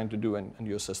what you're trying to do in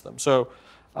your system. So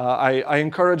I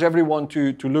encourage everyone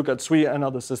to look at SWI and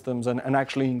other systems and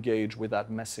actually engage with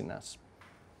that messiness.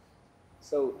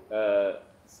 So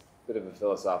it's a bit of a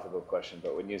philosophical question,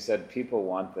 but when you said people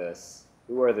want this,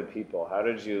 who are the people? How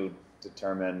did you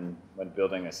determine when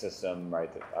building a system,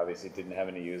 right, that obviously didn't have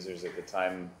any users at the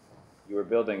time you were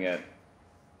building it,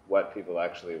 what people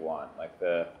actually want? Like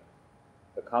the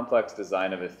complex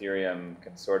design of Ethereum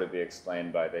can sort of be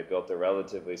explained by they built a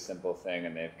relatively simple thing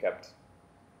and they've kept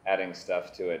adding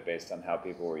stuff to it based on how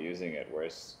people were using it,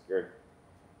 whereas you're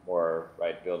more,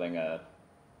 right, building a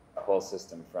whole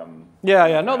system from...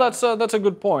 Yeah. No, that's a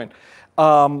good point.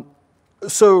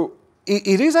 So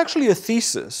it is actually a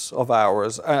thesis of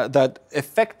ours that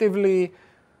effectively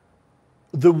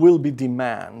there will be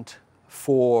demand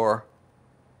for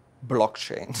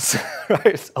blockchains,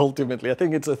 right? Ultimately, I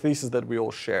think it's a thesis that we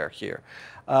all share here.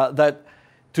 That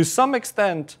to some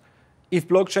extent, if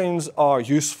blockchains are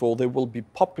useful, they will be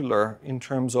popular in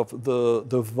terms of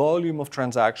the volume of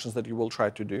transactions that you will try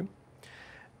to do.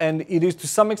 And it is to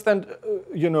some extent,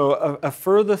 a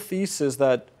further thesis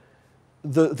that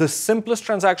the simplest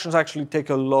transactions actually take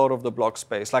a lot of the block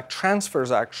space. Like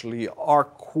transfers actually are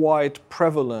quite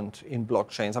prevalent in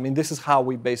blockchains. I mean, this is how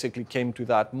we basically came to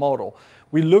that model.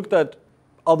 We looked at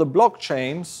other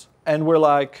blockchains and we're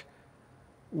like,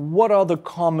 what are the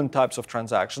common types of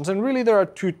transactions? And really there are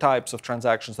two types of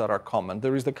transactions that are common.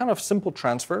 There is the kind of simple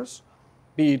transfers,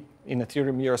 be it in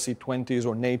Ethereum ERC20s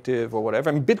or native or whatever.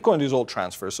 I mean, Bitcoin is all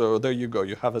transfers, so there you go.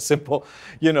 You have a simple,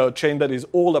 chain that is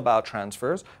all about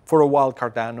transfers. For a while,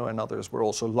 Cardano and others were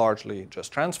also largely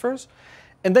just transfers.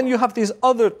 And then you have these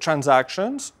other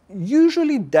transactions,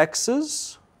 usually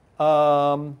DEXs,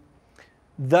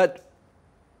 that,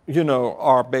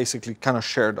 are basically kind of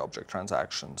shared object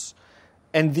transactions.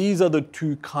 And these are the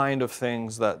two kind of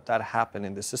things that happen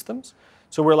in the systems.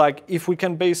 So we're like, if we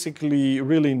can basically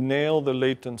really nail the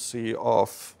latency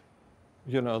of,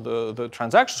 the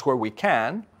transactions where we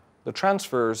can, the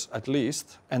transfers at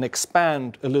least, and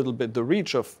expand a little bit the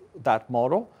reach of that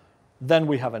model, then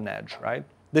we have an edge, right?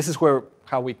 This is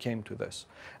how we came to this.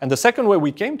 And the second way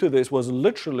we came to this was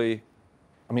literally,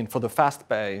 for the fast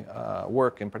pay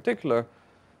work in particular,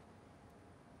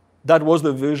 that was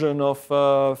the vision of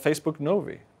Facebook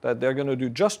Novi, that they're going to do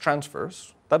just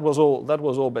transfers. That was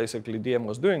all basically DM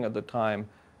was doing at the time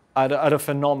at a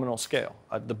phenomenal scale,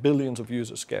 at the billions of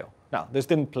user scale. Now, this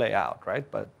didn't play out, right?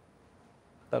 But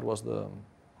that was the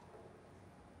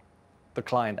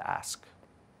client ask.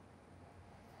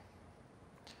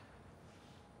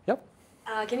 Yep.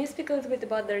 Can you speak a little bit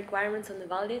about the requirements on the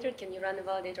validator? Can you run a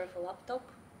validator off a laptop?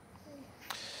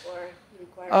 Or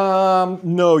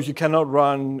no, you cannot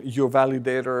run your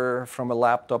validator from a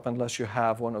laptop unless you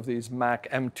have one of these Mac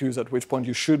M2s, at which point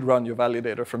you should run your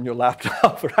validator from your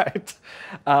laptop, right?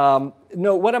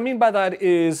 No, what I mean by that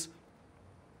is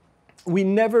we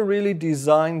never really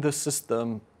designed the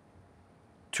system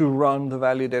to run the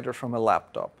validator from a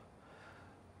laptop.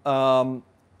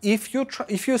 If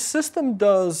your system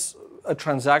does a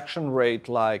transaction rate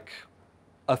like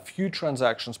a few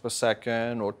transactions per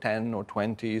second or 10 or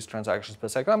 20 transactions per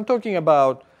second, I'm talking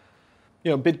about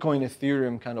Bitcoin,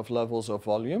 Ethereum kind of levels of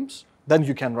volumes, then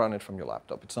you can run it from your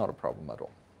laptop. It's not a problem at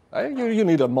all. Right? You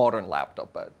need a modern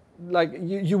laptop, but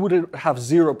you would have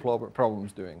zero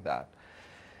problems doing that.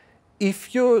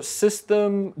 If your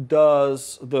system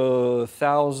does the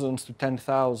thousands to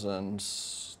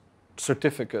 10,000s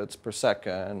certificates per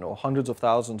second or hundreds of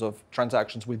thousands of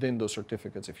transactions within those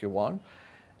certificates if you want,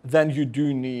 then you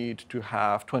do need to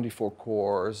have 24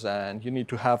 cores, and you need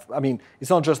to have,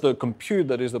 it's not just the compute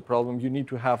that is the problem, you need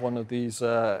to have one of these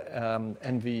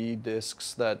NVE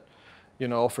disks that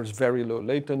offers very low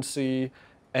latency,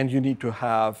 and you need to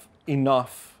have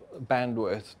enough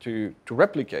bandwidth to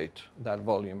replicate that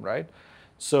volume, right?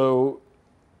 So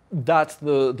that's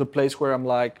the place where I'm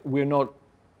like, we're not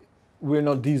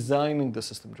designing the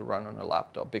system to run on a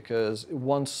laptop, because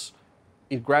once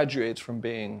it graduates from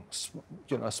being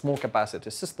a small capacity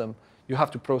system, you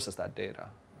have to process that data.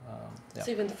 Yeah.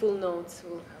 So even full nodes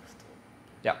will have to.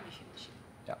 Yeah.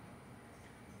 Yeah.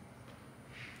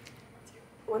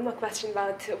 One more question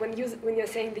about when you're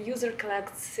saying the user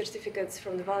collects certificates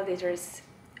from the validators,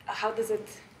 how does it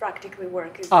practically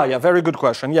work? Yeah, very good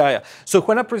question. Yeah. So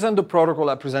when I present the protocol,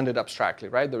 I present it abstractly,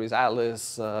 right? There is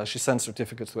Alice, she sends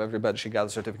certificates to everybody, she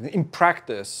gathers certificates. In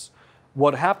practice,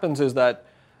 what happens is that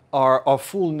our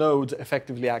full nodes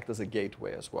effectively act as a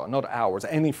gateway as well, not ours.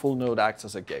 Any full node acts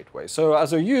as a gateway. So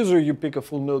as a user, you pick a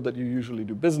full node that you usually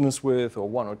do business with, or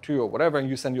one or two or whatever, and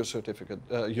you send your certificate,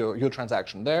 your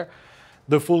transaction there.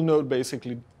 The full node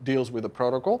basically deals with the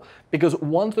protocol, because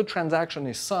once the transaction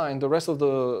is signed, the rest of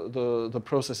the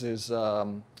process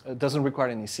doesn't require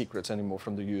any secrets anymore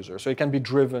from the user. So it can be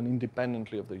driven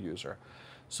independently of the user.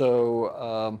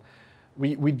 So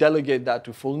we delegate that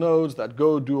to full nodes that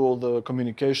go do all the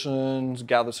communications,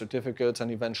 gather certificates,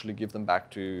 and eventually give them back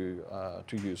to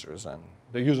users. And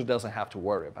the user doesn't have to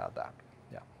worry about that.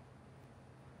 Yeah.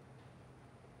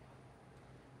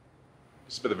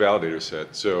 Just about the validator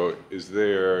set. So is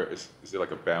there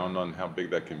like a bound on how big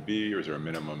that can be, or is there a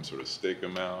minimum sort of stake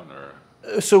amount,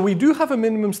 or? So we do have a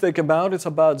minimum stake amount. It's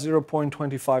about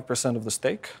 0.25% of the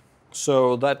stake.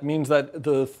 So that means that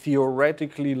the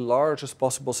theoretically largest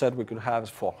possible set we could have is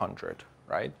 400,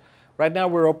 right? Right now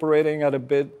we're operating at a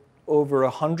bit over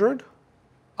 100.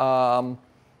 I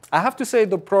have to say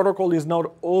the protocol is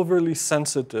not overly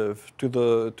sensitive to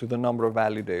the number of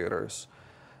validators.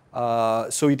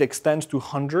 So it extends to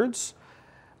hundreds.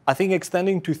 I think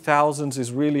extending to thousands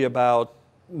is really about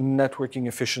networking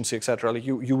efficiency, et cetera. Like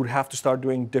you would have to start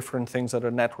doing different things at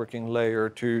a networking layer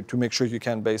to make sure you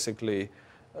can basically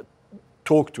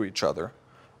talk to each other.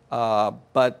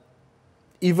 But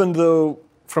even though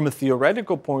from a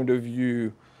theoretical point of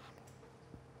view,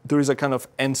 there is a kind of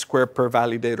n squared per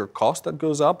validator cost that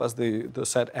goes up as the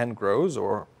set n grows,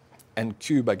 or n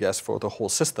cube, I guess, for the whole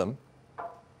system.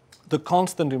 The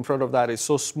constant in front of that is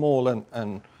so small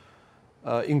and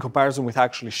in comparison with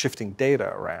actually shifting data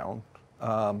around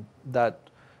that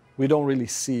we don't really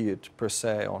see it per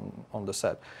se on the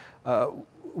set.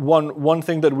 One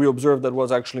thing that we observed that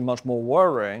was actually much more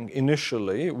worrying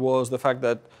initially was the fact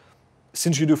that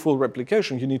since you do full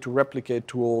replication, you need to replicate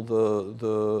to all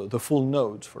the full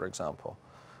nodes, for example.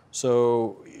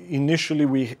 So initially,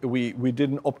 we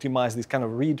didn't optimize these kind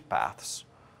of read paths.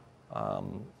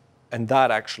 And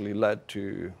that actually led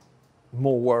to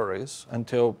more worries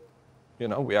until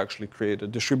we actually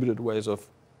created distributed ways of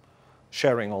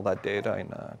sharing all that data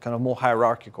in a kind of more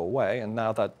hierarchical way. And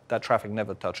now that traffic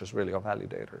never touches really our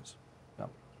validators. Yeah.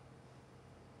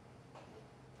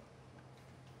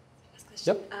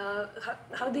 Yep.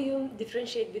 How do you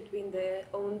differentiate between the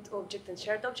owned object and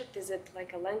shared object? Is it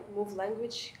like a move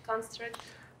language construct?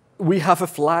 We have a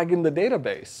flag in the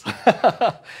database.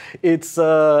 It's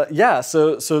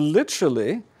So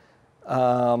literally,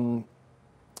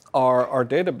 our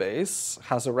database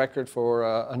has a record for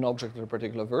an object of a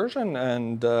particular version,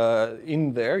 and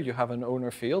in there you have an owner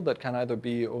field that can either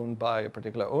be owned by a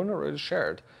particular owner or is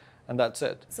shared, and that's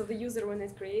it. So the user, when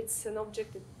it creates an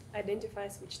object, it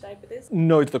identifies which type it is?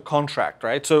 No, it's the contract,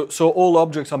 right? So all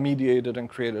objects are mediated and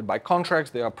created by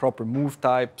contracts. They are proper move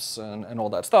types and all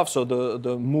that stuff. So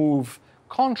the move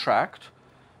contract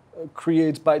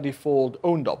creates by default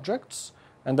owned objects.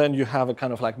 And then you have a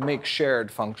kind of like make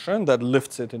shared function that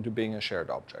lifts it into being a shared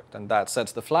object. And that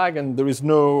sets the flag, and there is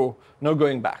no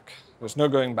going back. There's no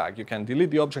going back. You can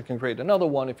delete the object and create another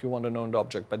one if you want an owned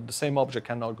object, but the same object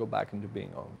cannot go back into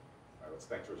being owned. All right, let's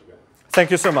thank George again.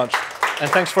 Thank you so much. And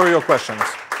thanks for your questions.